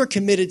you, and you are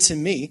committed to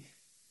me.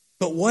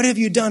 But what have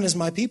you done as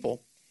my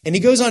people? And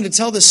he goes on to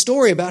tell this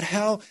story about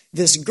how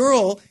this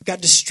girl got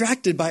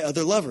distracted by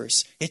other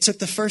lovers. It took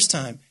the first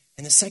time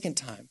and the second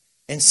time.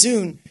 And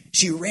soon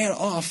she ran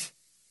off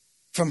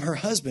from her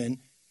husband,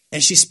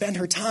 and she spent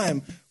her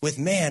time with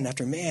man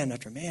after man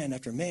after man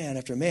after man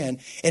after man.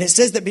 And it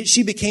says that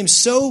she became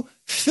so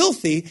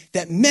filthy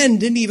that men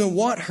didn't even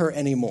want her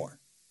anymore.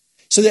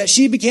 So that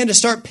she began to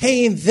start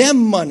paying them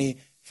money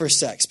for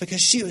sex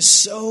because she was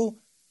so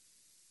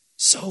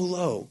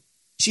low.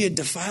 She had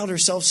defiled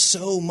herself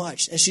so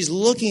much, and she's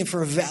looking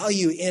for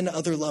value in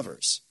other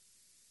lovers.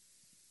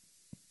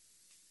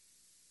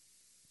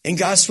 And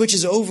God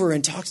switches over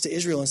and talks to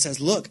Israel and says,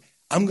 look,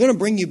 I'm going to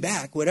bring you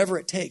back, whatever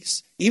it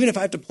takes. Even if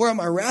I have to pour out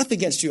my wrath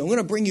against you, I'm going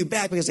to bring you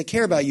back because I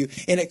care about you.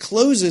 And it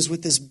closes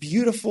with this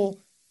beautiful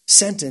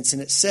sentence,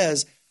 and it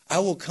says, I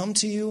will come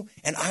to you,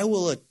 and I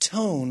will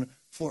atone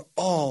for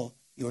all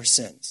your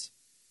sins.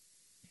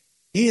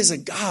 He is a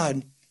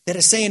God that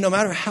is saying, no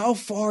matter how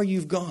far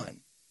you've gone,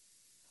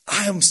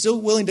 I am still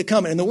willing to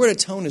come. And the word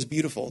atone is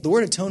beautiful. The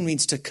word atone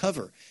means to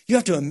cover. You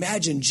have to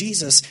imagine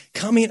Jesus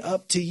coming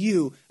up to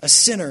you, a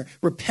sinner,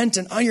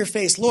 repentant, on your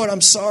face. Lord,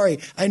 I'm sorry.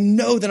 I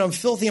know that I'm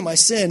filthy in my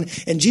sin.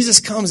 And Jesus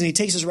comes and he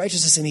takes his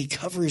righteousness and he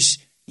covers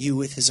you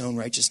with his own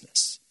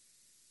righteousness.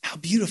 How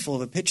beautiful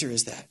of a picture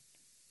is that?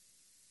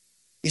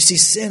 You see,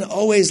 sin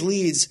always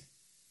leads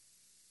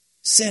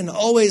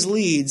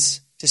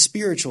to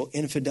spiritual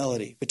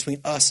infidelity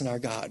between us and our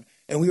God.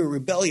 And we will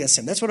rebel against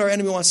him. That's what our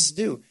enemy wants us to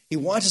do. He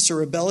wants us to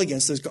rebel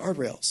against those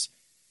guardrails.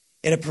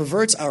 And it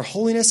perverts our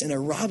holiness and it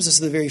robs us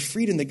of the very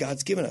freedom that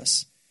God's given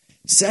us.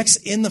 Sex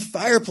in the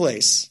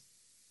fireplace.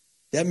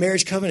 That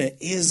marriage covenant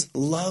is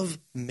love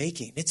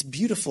making. It's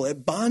beautiful.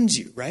 It bonds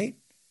you, right?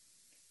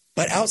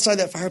 But outside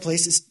that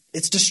fireplace,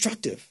 it's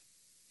destructive.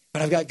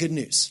 But I've got good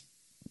news.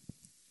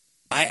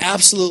 I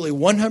absolutely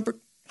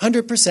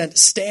 100%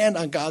 stand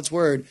on God's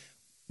word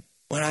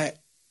when I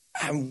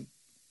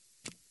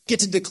get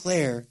to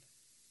declare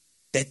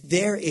that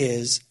there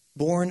is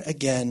born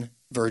again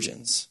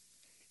virgins.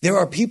 There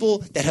are people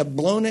that have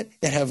blown it,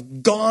 that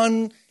have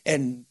gone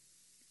and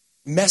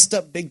messed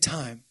up big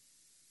time,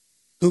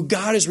 who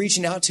God is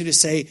reaching out to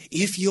say,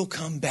 if you'll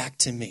come back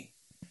to me,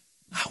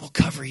 I will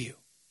cover you.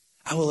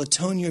 I will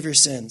atone you of your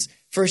sins.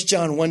 1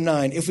 John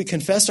 1:9, if we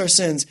confess our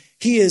sins,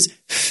 he is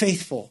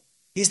faithful.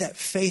 He's that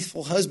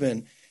faithful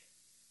husband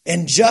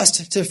and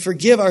just to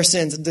forgive our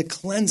sins and to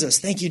cleanse us.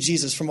 Thank you,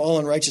 Jesus, from all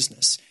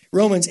unrighteousness.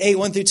 Romans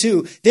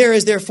 8:1-2, there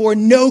is therefore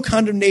no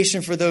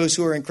condemnation for those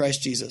who are in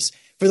Christ Jesus.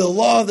 For the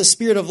law of the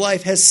Spirit of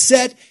life has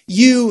set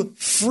you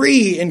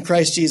free in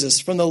Christ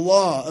Jesus from the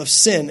law of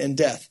sin and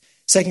death.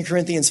 2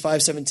 Corinthians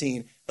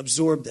 5:17,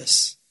 absorb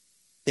this.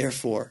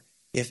 Therefore,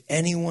 if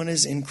anyone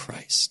is in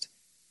Christ,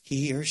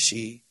 he or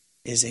she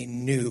is a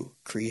new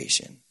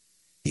creation.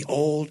 The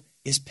old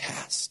is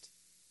past.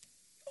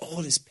 The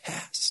old is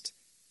past.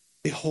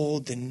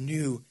 Behold, the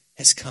new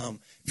has come.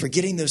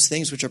 Forgetting those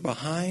things which are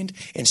behind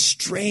and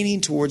straining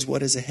towards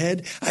what is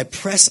ahead, I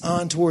press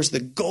on towards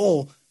the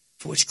goal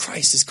for which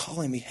Christ is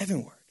calling me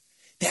heavenward.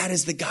 That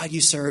is the God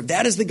you serve.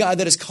 That is the God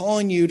that is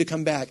calling you to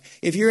come back.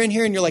 If you're in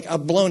here and you're like,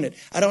 I've blown it.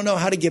 I don't know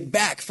how to get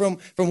back from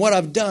what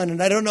I've done,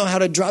 and I don't know how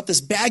to drop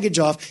this baggage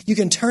off. You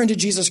can turn to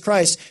Jesus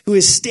Christ, who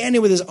is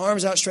standing with his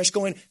arms outstretched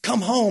going,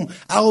 come home.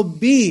 I'll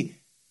be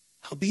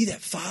that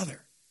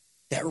Father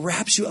that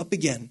wraps you up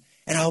again,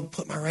 and I'll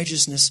put my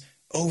righteousness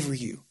over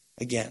you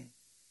again.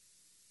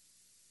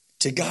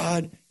 To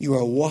God, you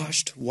are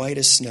washed white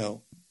as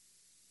snow.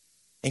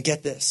 And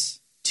get this,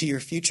 to your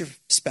future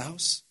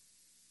spouse,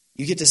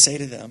 you get to say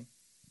to them,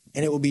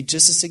 and it will be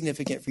just as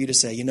significant for you to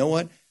say, you know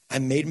what? I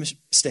made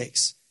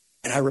mistakes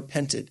and I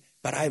repented,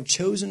 but I have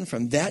chosen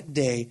from that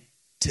day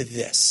to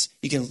this.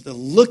 You can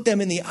look them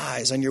in the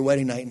eyes on your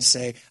wedding night and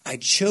say, I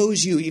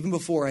chose you even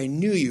before I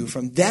knew you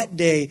from that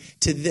day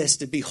to this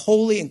to be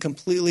wholly and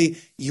completely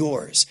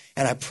yours.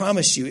 And I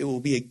promise you it will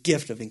be a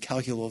gift of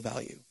incalculable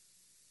value.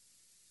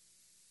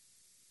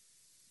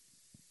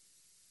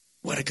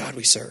 What a God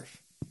we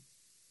serve.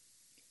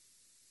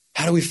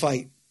 How do we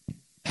fight?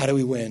 How do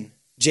we win?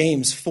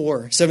 James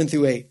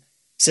 4:7-8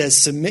 says,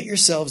 submit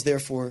yourselves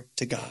therefore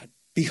to God.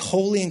 Be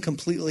holy and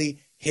completely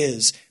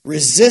his.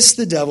 Resist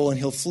the devil and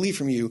he'll flee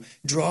from you.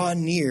 Draw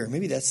near.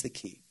 Maybe that's the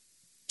key.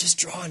 Just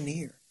draw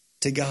near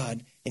to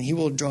God and he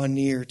will draw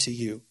near to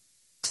you.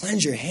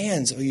 Cleanse your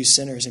hands, O you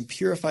sinners, and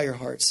purify your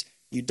hearts,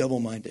 you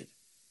double-minded.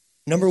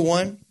 Number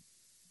 1,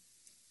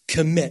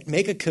 commit.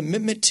 Make a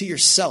commitment to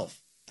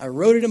yourself. I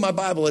wrote it in my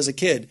Bible as a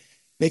kid.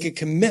 Make a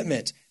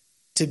commitment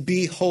to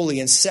be holy,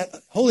 and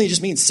holy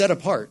just means set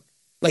apart.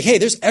 Like, hey,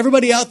 there's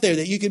everybody out there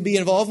that you could be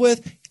involved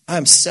with.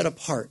 I'm set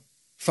apart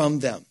from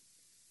them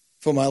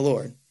for my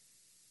Lord.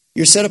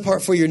 You're set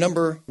apart for your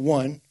number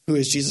 1, who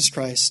is Jesus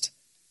Christ,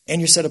 and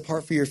you're set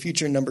apart for your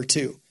future number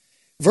 2.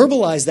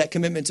 Verbalize that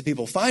commitment to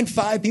people. Find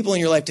 5 people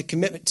in your life to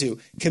commit to.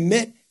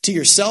 Commit to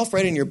yourself,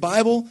 right in your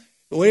Bible,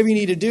 whatever you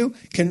need to do.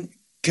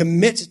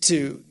 Commit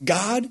to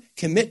God,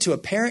 commit to a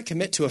parent,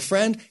 commit to a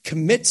friend,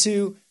 commit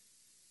to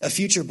a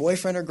future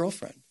boyfriend or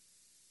girlfriend.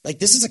 Like,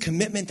 this is a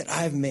commitment that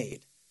I've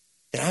made,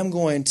 that I'm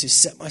going to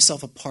set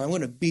myself apart. I'm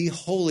going to be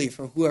holy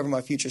for whoever my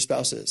future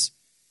spouse is.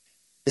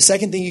 The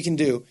second thing you can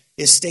do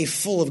is stay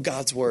full of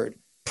God's word.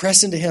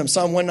 Press into him.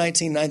 Psalm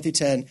 119,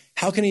 9-10.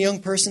 How can a young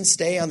person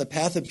stay on the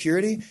path of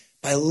purity?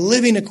 By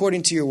living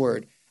according to your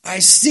word. I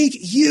seek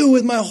you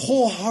with my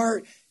whole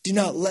heart. Do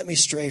not let me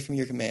stray from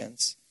your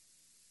commands.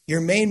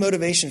 Your main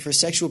motivation for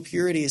sexual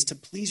purity is to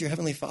please your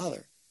heavenly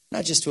Father,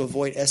 not just to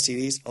avoid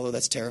STDs, although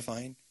that's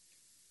terrifying.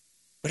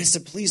 But it's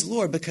to please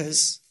Lord,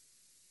 because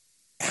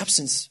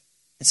absence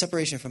and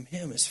separation from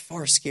him is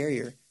far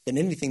scarier than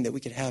anything that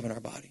we could have in our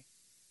body.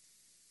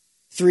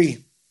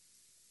 3,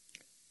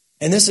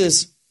 and this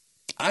is,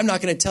 I'm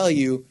not going to tell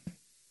you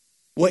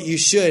what you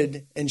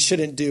should and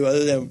shouldn't do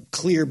other than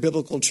clear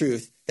biblical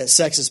truth that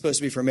sex is supposed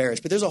to be for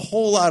marriage. But there's a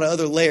whole lot of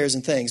other layers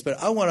and things.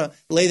 But I want to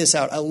lay this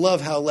out. I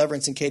love how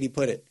Leverance and Katie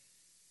put it.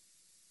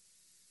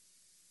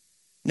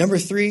 Number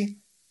 3,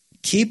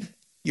 keep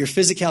your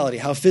physicality,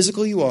 how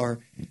physical you are,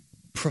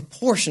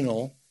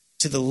 proportional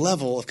to the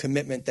level of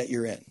commitment that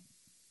you're in.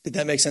 Did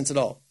that make sense at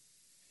all?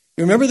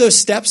 You remember those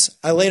steps?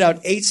 I laid out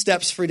 8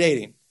 steps for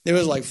dating. There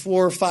was like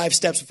 4 or 5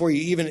 steps before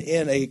you even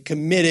in a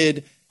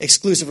committed,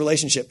 exclusive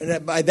relationship.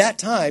 And by that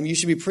time, you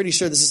should be pretty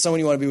sure this is someone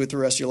you want to be with the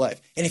rest of your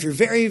life. And if you're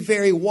very,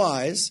 very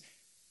wise,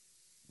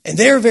 And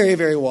they're very,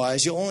 very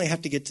wise. You'll only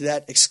have to get to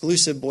that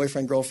exclusive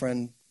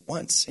boyfriend-girlfriend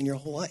once in your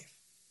whole life.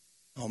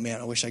 Oh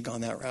man, I wish I'd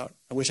gone that route.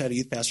 I wish I had a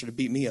youth pastor to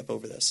beat me up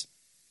over this.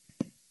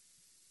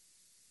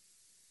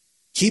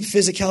 Keep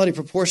physicality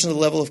proportional to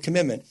the level of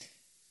commitment.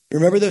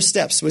 Remember those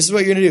steps. This is what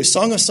you're going to do.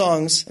 Song of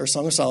Songs, or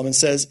Song of Solomon,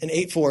 says in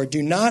 8:4,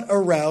 do not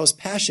arouse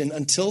passion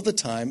until the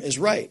time is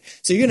right.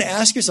 So you're going to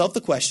ask yourself the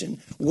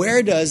question,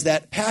 where does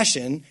that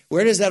passion,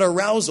 where does that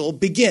arousal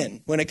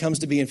begin when it comes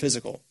to being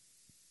physical?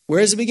 Where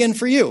does it begin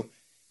for you?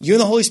 You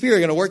and the Holy Spirit are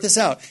going to work this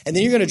out. And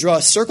then you're going to draw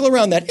a circle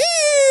around that.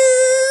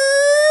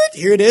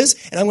 Here it is.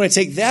 And I'm going to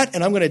take that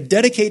and I'm going to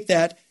dedicate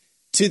that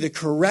to the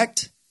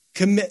correct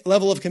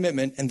level of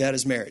commitment, and that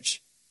is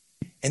marriage.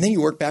 And then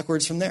you work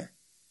backwards from there.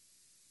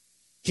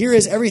 Here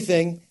is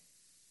everything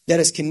that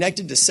is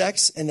connected to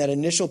sex and that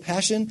initial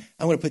passion.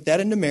 I'm going to put that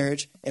into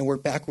marriage and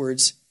work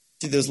backwards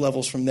to those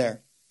levels from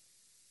there.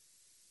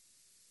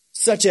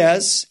 Such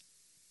as,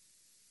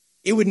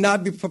 it would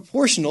not be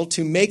proportional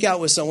to make out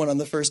with someone on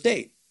the first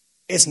date.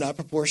 It's not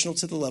proportional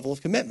to the level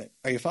of commitment.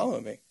 Are you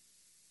following me?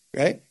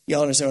 Right?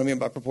 Y'all understand what I mean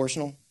by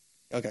proportional?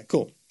 Okay,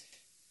 cool.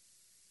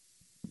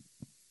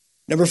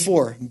 Number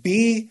 4,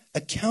 be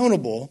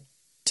accountable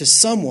to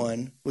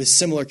someone with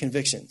similar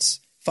convictions.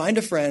 Find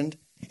a friend,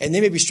 and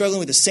they may be struggling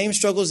with the same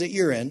struggles that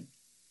you're in,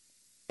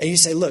 and you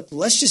say, look,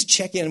 let's just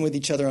check in with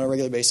each other on a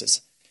regular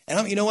basis.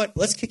 And you know what?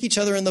 Let's kick each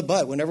other in the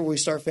butt whenever we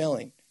start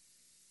failing.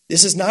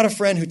 This is not a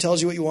friend who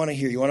tells you what you want to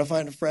hear. You want to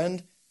find a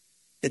friend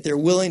that they're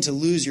willing to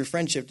lose your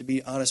friendship to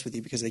be honest with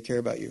you because they care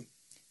about you.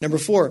 Number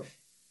 5,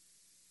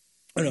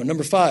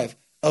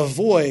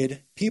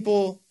 avoid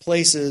people,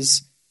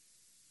 places,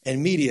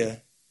 and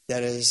media,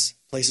 that is,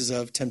 places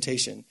of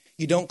temptation.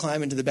 You don't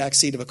climb into the back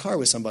seat of a car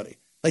with somebody.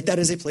 Like, that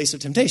is a place of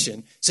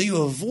temptation. So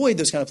you avoid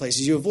those kind of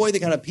places. You avoid the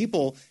kind of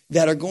people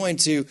that are going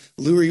to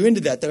lure you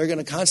into that are going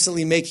to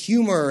constantly make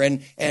humor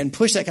and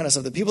push that kind of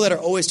stuff. The people that are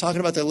always talking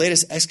about their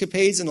latest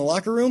escapades in the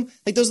locker room,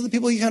 like, those are the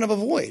people you kind of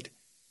avoid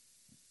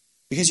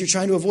because you're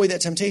trying to avoid that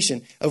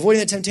temptation.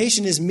 Avoiding that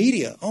temptation is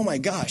media. Oh my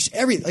gosh.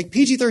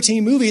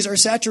 PG-13 movies are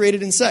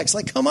saturated in sex.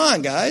 Like, come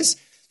on, guys.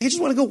 You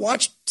just want to go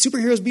watch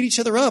superheroes beat each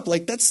other up.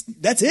 Like, that's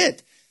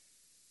it.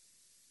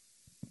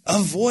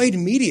 Avoid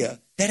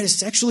media that is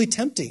sexually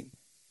tempting.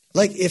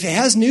 Like, if it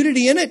has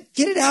nudity in it,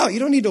 get it out. You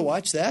don't need to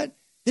watch that.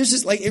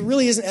 It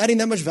really isn't adding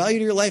that much value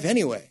to your life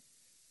anyway.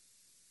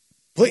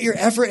 Put your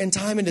effort and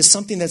time into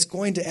something that's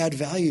going to add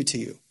value to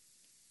you.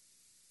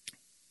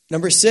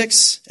 Number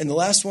 6, and the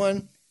last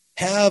one,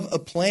 have a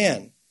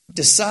plan.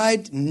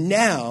 Decide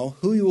now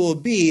who you will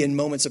be in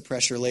moments of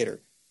pressure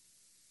later.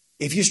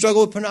 If you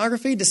struggle with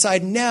pornography,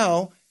 decide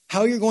now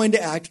how you're going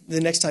to act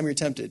the next time you're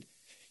tempted.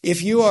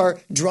 If you are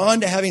drawn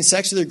to having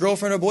sex with your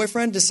girlfriend or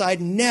boyfriend, decide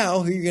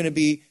now who you're going to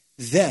be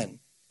then.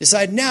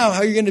 Decide now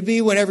how you're going to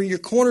be whenever you're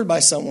cornered by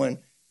someone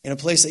in a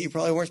place that you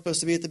probably weren't supposed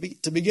to be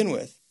to begin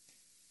with.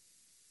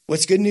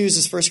 What's good news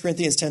is 1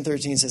 Corinthians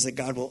 10:13 says that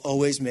God will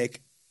always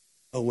make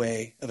a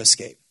way of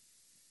escape.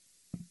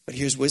 But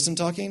here's wisdom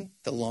talking.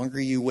 The longer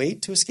you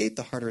wait to escape,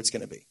 the harder it's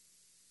going to be.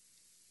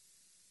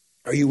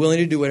 Are you willing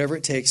to do whatever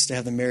it takes to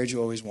have the marriage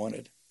you always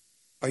wanted?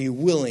 Are you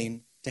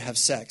willing to have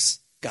sex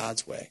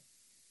God's way?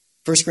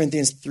 1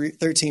 Corinthians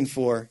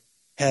 13:4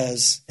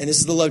 has, and this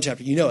is the love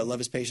chapter. You know it.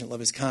 Love is patient.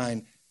 Love is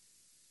kind.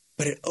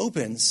 But it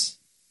opens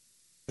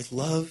with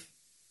love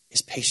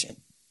is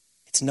patient.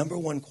 Its number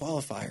one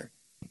qualifier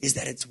is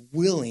that it's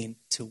willing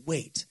to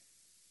wait.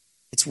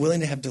 It's willing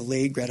to have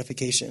delayed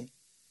gratification.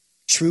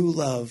 True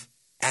love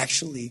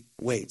actually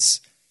waits.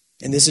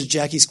 And this is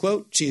Jackie's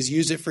quote. She has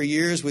used it for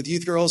years with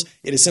youth girls.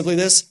 It is simply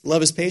this: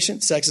 love is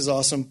patient, sex is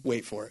awesome,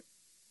 wait for it.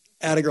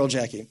 Atta girl,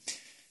 Jackie.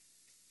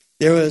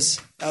 Yes,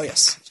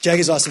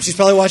 Jackie's awesome. She's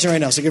probably watching right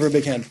now, so give her a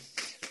big hand.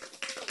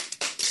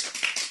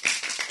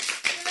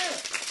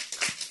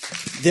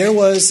 There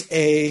was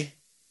a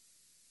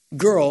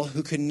girl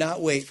who could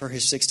not wait for her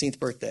 16th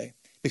birthday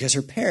because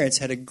her parents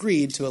had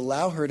agreed to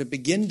allow her to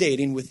begin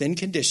dating within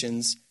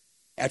conditions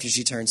after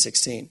she turned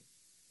 16.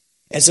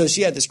 And so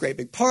she had this great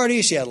big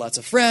party. She had lots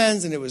of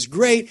friends, and it was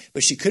great,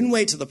 but she couldn't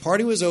wait till the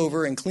party was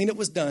over and cleanup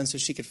was done so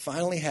she could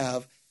finally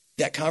have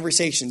that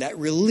conversation, that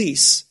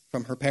release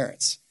from her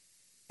parents.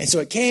 And so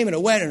it came and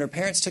it went, and her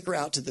parents took her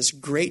out to this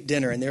great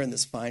dinner, and they're in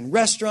this fine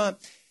restaurant.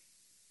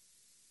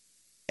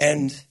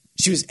 And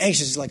she was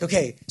anxious. She's like,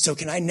 okay, so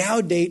can I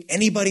now date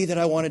anybody that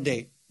I want to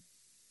date?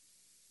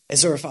 And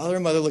so her father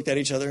and mother looked at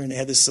each other, and they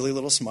had this silly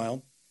little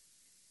smile.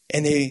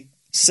 And they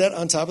set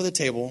on top of the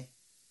table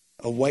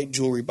a white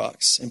jewelry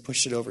box and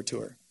pushed it over to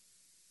her.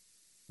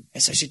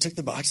 And so she took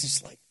the box, and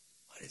she's like,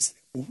 what is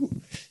it?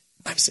 Ooh,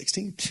 I'm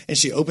 16. And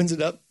she opens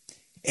it up,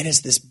 and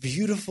it's this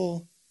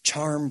beautiful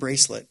charm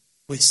bracelet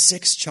with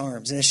 6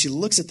 charms. And as she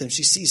looks at them,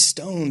 she sees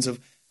stones of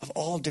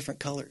all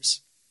different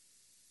colors.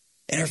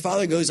 And her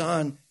father goes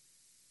on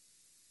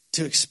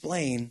to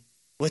explain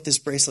what this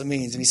bracelet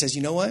means. And he says,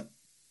 you know what?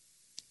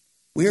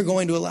 We are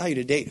going to allow you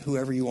to date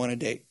whoever you want to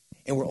date.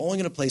 And we're only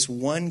going to place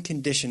one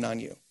condition on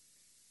you.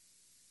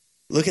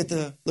 Look at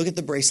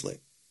the bracelet.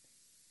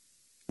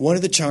 One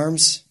of the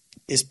charms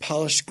is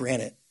polished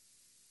granite.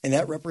 and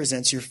that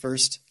represents your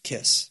first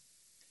kiss.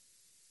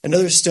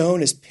 Another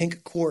stone is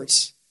pink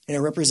quartz, and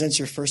it represents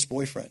your first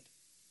boyfriend.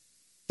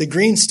 The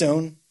green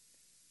stone,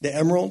 the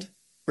emerald,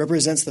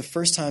 represents the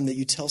first time that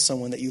you tell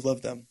someone that you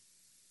love them.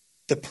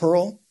 The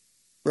pearl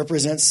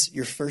represents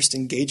your first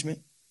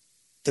engagement.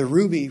 The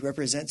ruby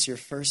represents your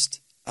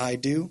first I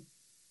do.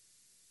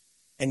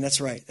 And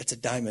that's right, that's a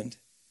diamond.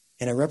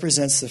 And it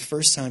represents the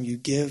first time you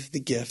give the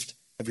gift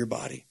of your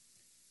body.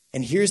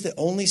 And here's the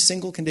only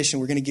single condition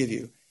we're going to give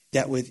you,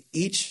 that with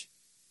each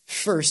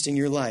first in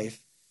your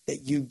life,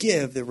 that you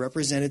give the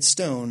represented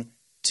stone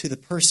to the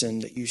person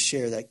that you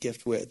share that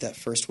gift with, that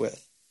first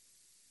with.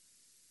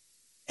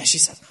 And she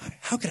said,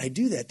 how could I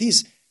do that?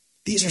 These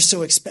are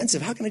so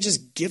expensive. How can I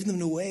just give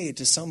them away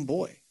to some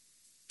boy?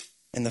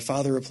 And the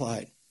father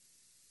replied,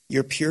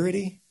 your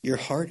purity, your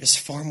heart is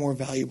far more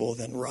valuable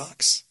than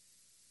rocks.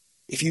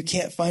 If you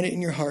can't find it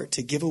in your heart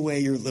to give away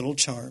your little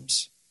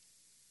charms,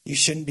 you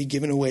shouldn't be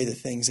giving away the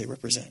things they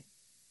represent.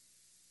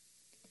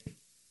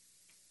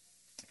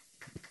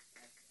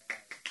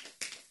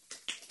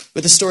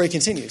 But the story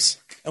continues.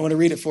 I want to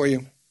read it for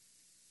you.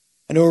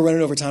 I know we're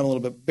running over time a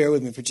little bit. Bear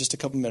with me for just a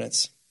couple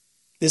minutes.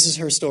 This is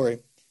her story.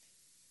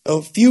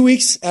 A few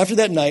weeks after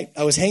that night,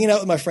 I was hanging out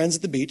with my friends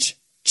at the beach.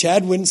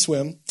 Chad wouldn't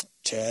swim.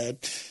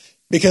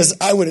 Because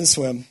I wouldn't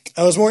swim.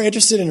 I was more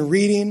interested in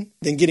reading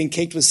than getting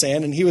caked with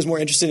sand, and he was more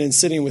interested in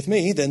sitting with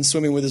me than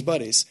swimming with his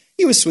buddies.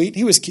 He was sweet,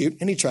 he was cute,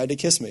 and he tried to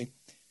kiss me.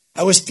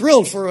 I was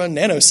thrilled for a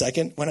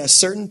nanosecond when a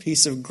certain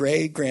piece of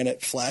gray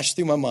granite flashed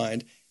through my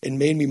mind and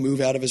made me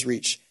move out of his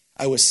reach.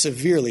 I was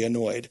severely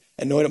annoyed.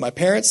 Annoyed at my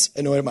parents,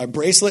 annoyed at my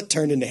bracelet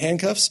turned into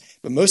handcuffs,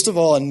 but most of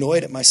all,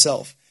 annoyed at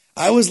myself.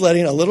 I was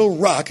letting a little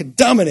rock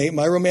dominate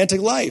my romantic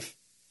life.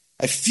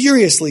 I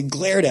furiously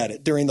glared at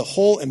it during the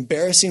whole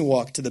embarrassing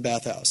walk to the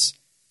bathhouse.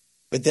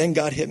 But then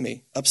God hit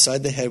me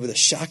upside the head with a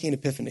shocking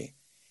epiphany.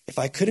 If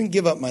I couldn't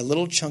give up my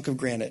little chunk of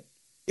granite,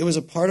 it was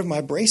a part of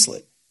my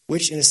bracelet,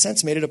 which in a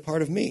sense made it a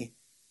part of me.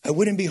 I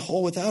wouldn't be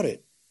whole without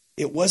it.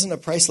 It wasn't a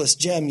priceless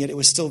gem, yet it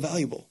was still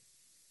valuable.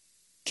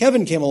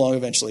 Kevin came along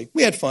eventually.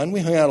 We had fun.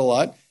 We hung out a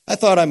lot. I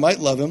thought I might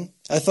love him.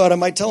 I thought I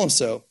might tell him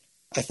so.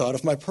 I thought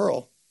of my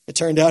pearl. It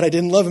turned out I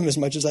didn't love him as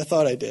much as I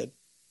thought I did.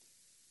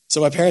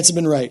 So my parents had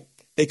been right.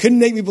 They couldn't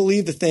make me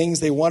believe the things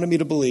they wanted me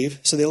to believe,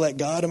 so they let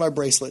God and my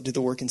bracelet do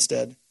the work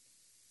instead.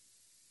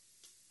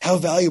 How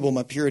valuable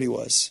my purity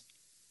was.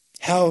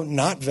 How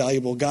not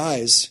valuable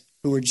guys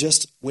who were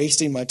just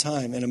wasting my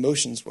time and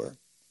emotions were.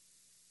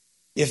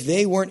 If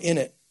they weren't in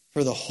it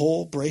for the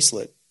whole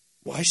bracelet,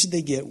 why should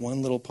they get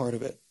one little part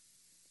of it?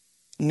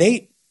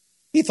 Nate,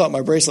 he thought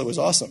my bracelet was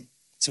awesome,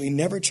 so he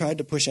never tried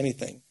to push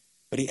anything,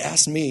 but he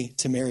asked me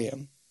to marry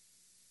him.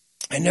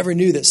 I never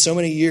knew that so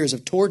many years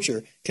of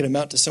torture could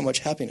amount to so much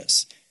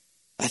happiness.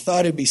 I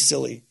thought it'd be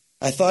silly.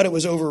 I thought it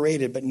was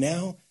overrated, but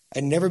now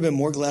I'd never been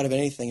more glad of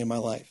anything in my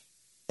life.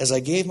 As I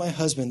gave my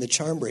husband the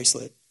charm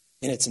bracelet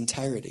in its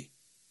entirety,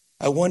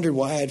 I wondered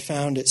why I had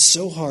found it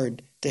so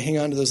hard to hang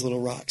on to those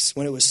little rocks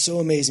when it was so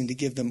amazing to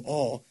give them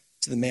all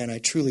to the man I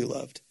truly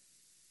loved.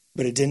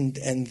 But it didn't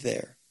end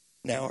there.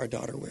 Now our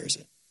daughter wears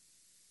it.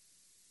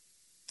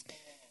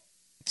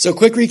 So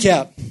quick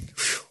recap.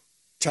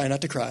 Try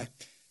not to cry.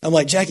 I'm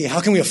like, Jackie,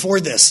 how can we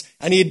afford this?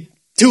 I need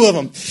 2 of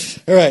them.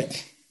 All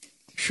right.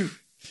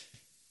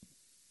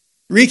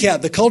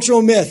 Recap. The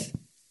cultural myth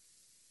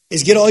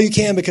is get all you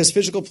can because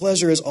physical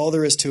pleasure is all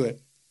there is to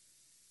it.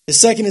 The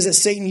second is that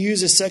Satan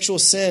uses sexual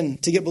sin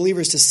to get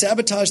believers to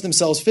sabotage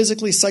themselves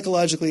physically,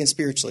 psychologically, and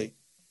spiritually.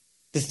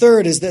 The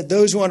third is that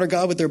those who honor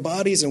God with their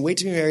bodies and wait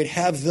to be married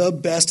have the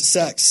best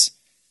sex.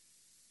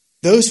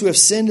 Those who have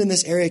sinned in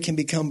this area can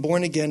become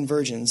born-again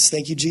virgins.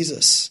 Thank you,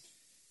 Jesus.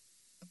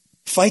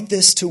 Fight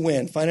this to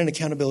win. Find an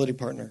accountability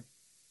partner.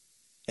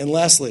 And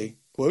lastly,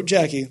 quote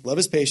Jackie, love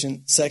is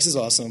patient, sex is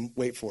awesome,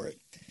 wait for it.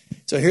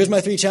 So here's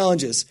my 3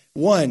 challenges.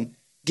 1,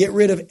 get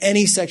rid of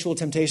any sexual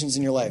temptations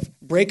in your life.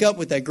 Break up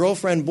with that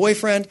girlfriend,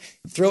 boyfriend.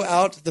 Throw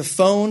out the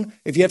phone.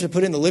 If you have to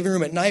put it in the living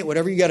room at night,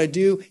 whatever you got to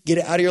do, get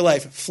it out of your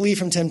life. Flee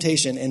from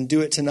temptation and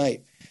do it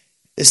tonight.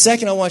 The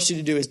second I want you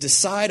to do is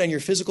decide on your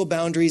physical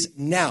boundaries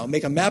now.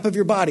 Make a map of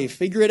your body.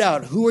 Figure it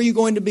out. Who are you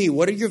going to be?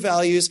 What are your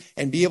values?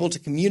 And be able to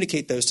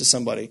communicate those to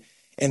somebody.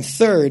 And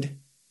third,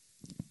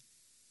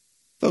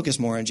 focus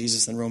more on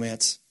Jesus than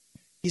romance.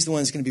 He's the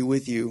one that's going to be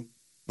with you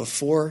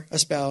before a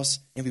spouse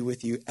and be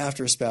with you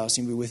after a spouse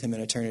and be with him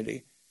in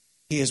eternity.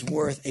 He is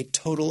worth a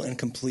total and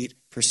complete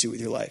pursuit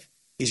with your life.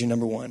 He's your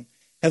number one.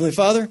 Heavenly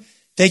Father,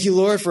 thank you,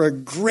 Lord, for a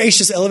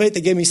gracious Elevate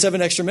that gave me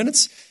 7 extra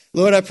minutes.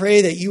 Lord, I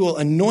pray that you will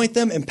anoint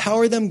them,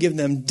 empower them, give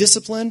them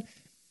discipline.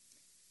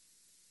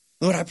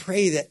 Lord, I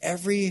pray that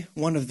every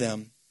one of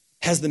them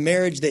has the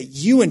marriage that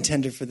you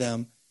intended for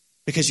them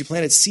because you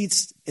planted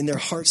seeds in their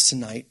hearts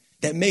tonight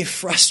that may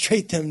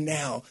frustrate them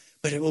now,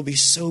 but it will be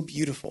so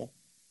beautiful,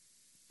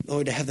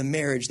 Lord, to have the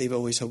marriage they've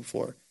always hoped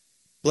for.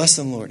 Bless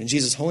them, Lord. In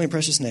Jesus' holy and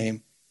precious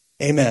name,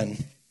 amen.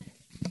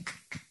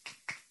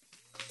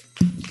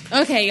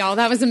 Okay, y'all,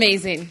 that was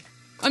amazing.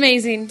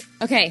 Amazing.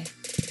 Okay.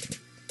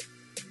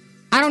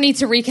 I don't need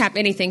to recap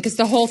anything because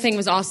the whole thing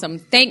was awesome.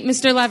 Thank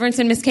Mr. Leverance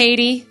and Miss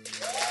Katie.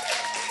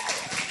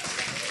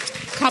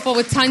 couple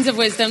with tons of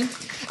wisdom.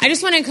 I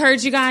just want to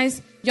encourage you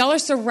guys, y'all are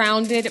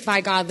surrounded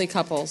by godly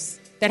couples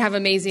that have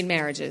amazing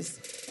marriages.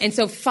 And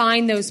so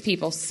find those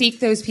people,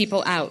 seek those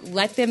people out,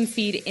 let them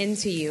feed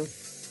into you.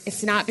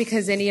 It's not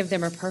because any of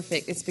them are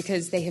perfect. It's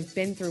because they have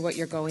been through what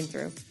you're going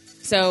through.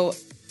 So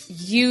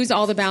use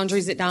all the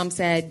boundaries that Dom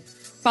said,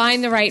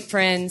 find the right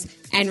friends,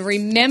 and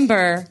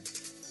remember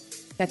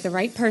that the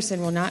right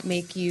person will not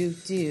make you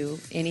do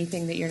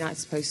anything that you're not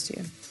supposed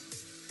to.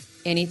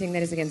 Anything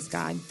that is against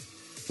God.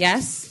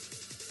 Yes?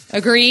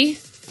 Agree?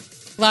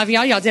 Love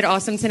y'all. Y'all did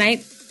awesome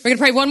tonight. We're going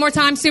to pray one more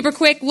time, super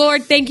quick.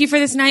 Lord, thank you for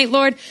this night.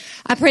 Lord,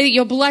 I pray that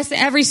you'll bless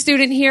every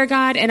student here,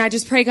 God. And I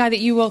just pray, God,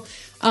 that you will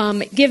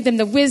give them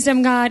the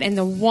wisdom, God, and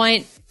the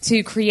want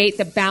to create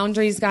the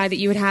boundaries, God, that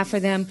you would have for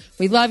them.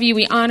 We love you.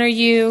 We honor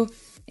you.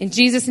 In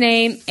Jesus'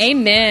 name,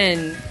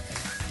 amen.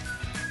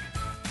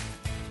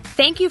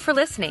 Thank you for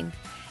listening.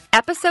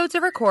 Episodes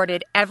are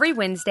recorded every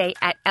Wednesday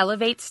at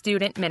Elevate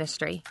Student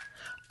Ministry.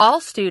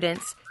 All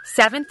students,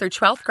 7th through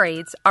 12th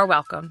grades, are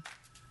welcome.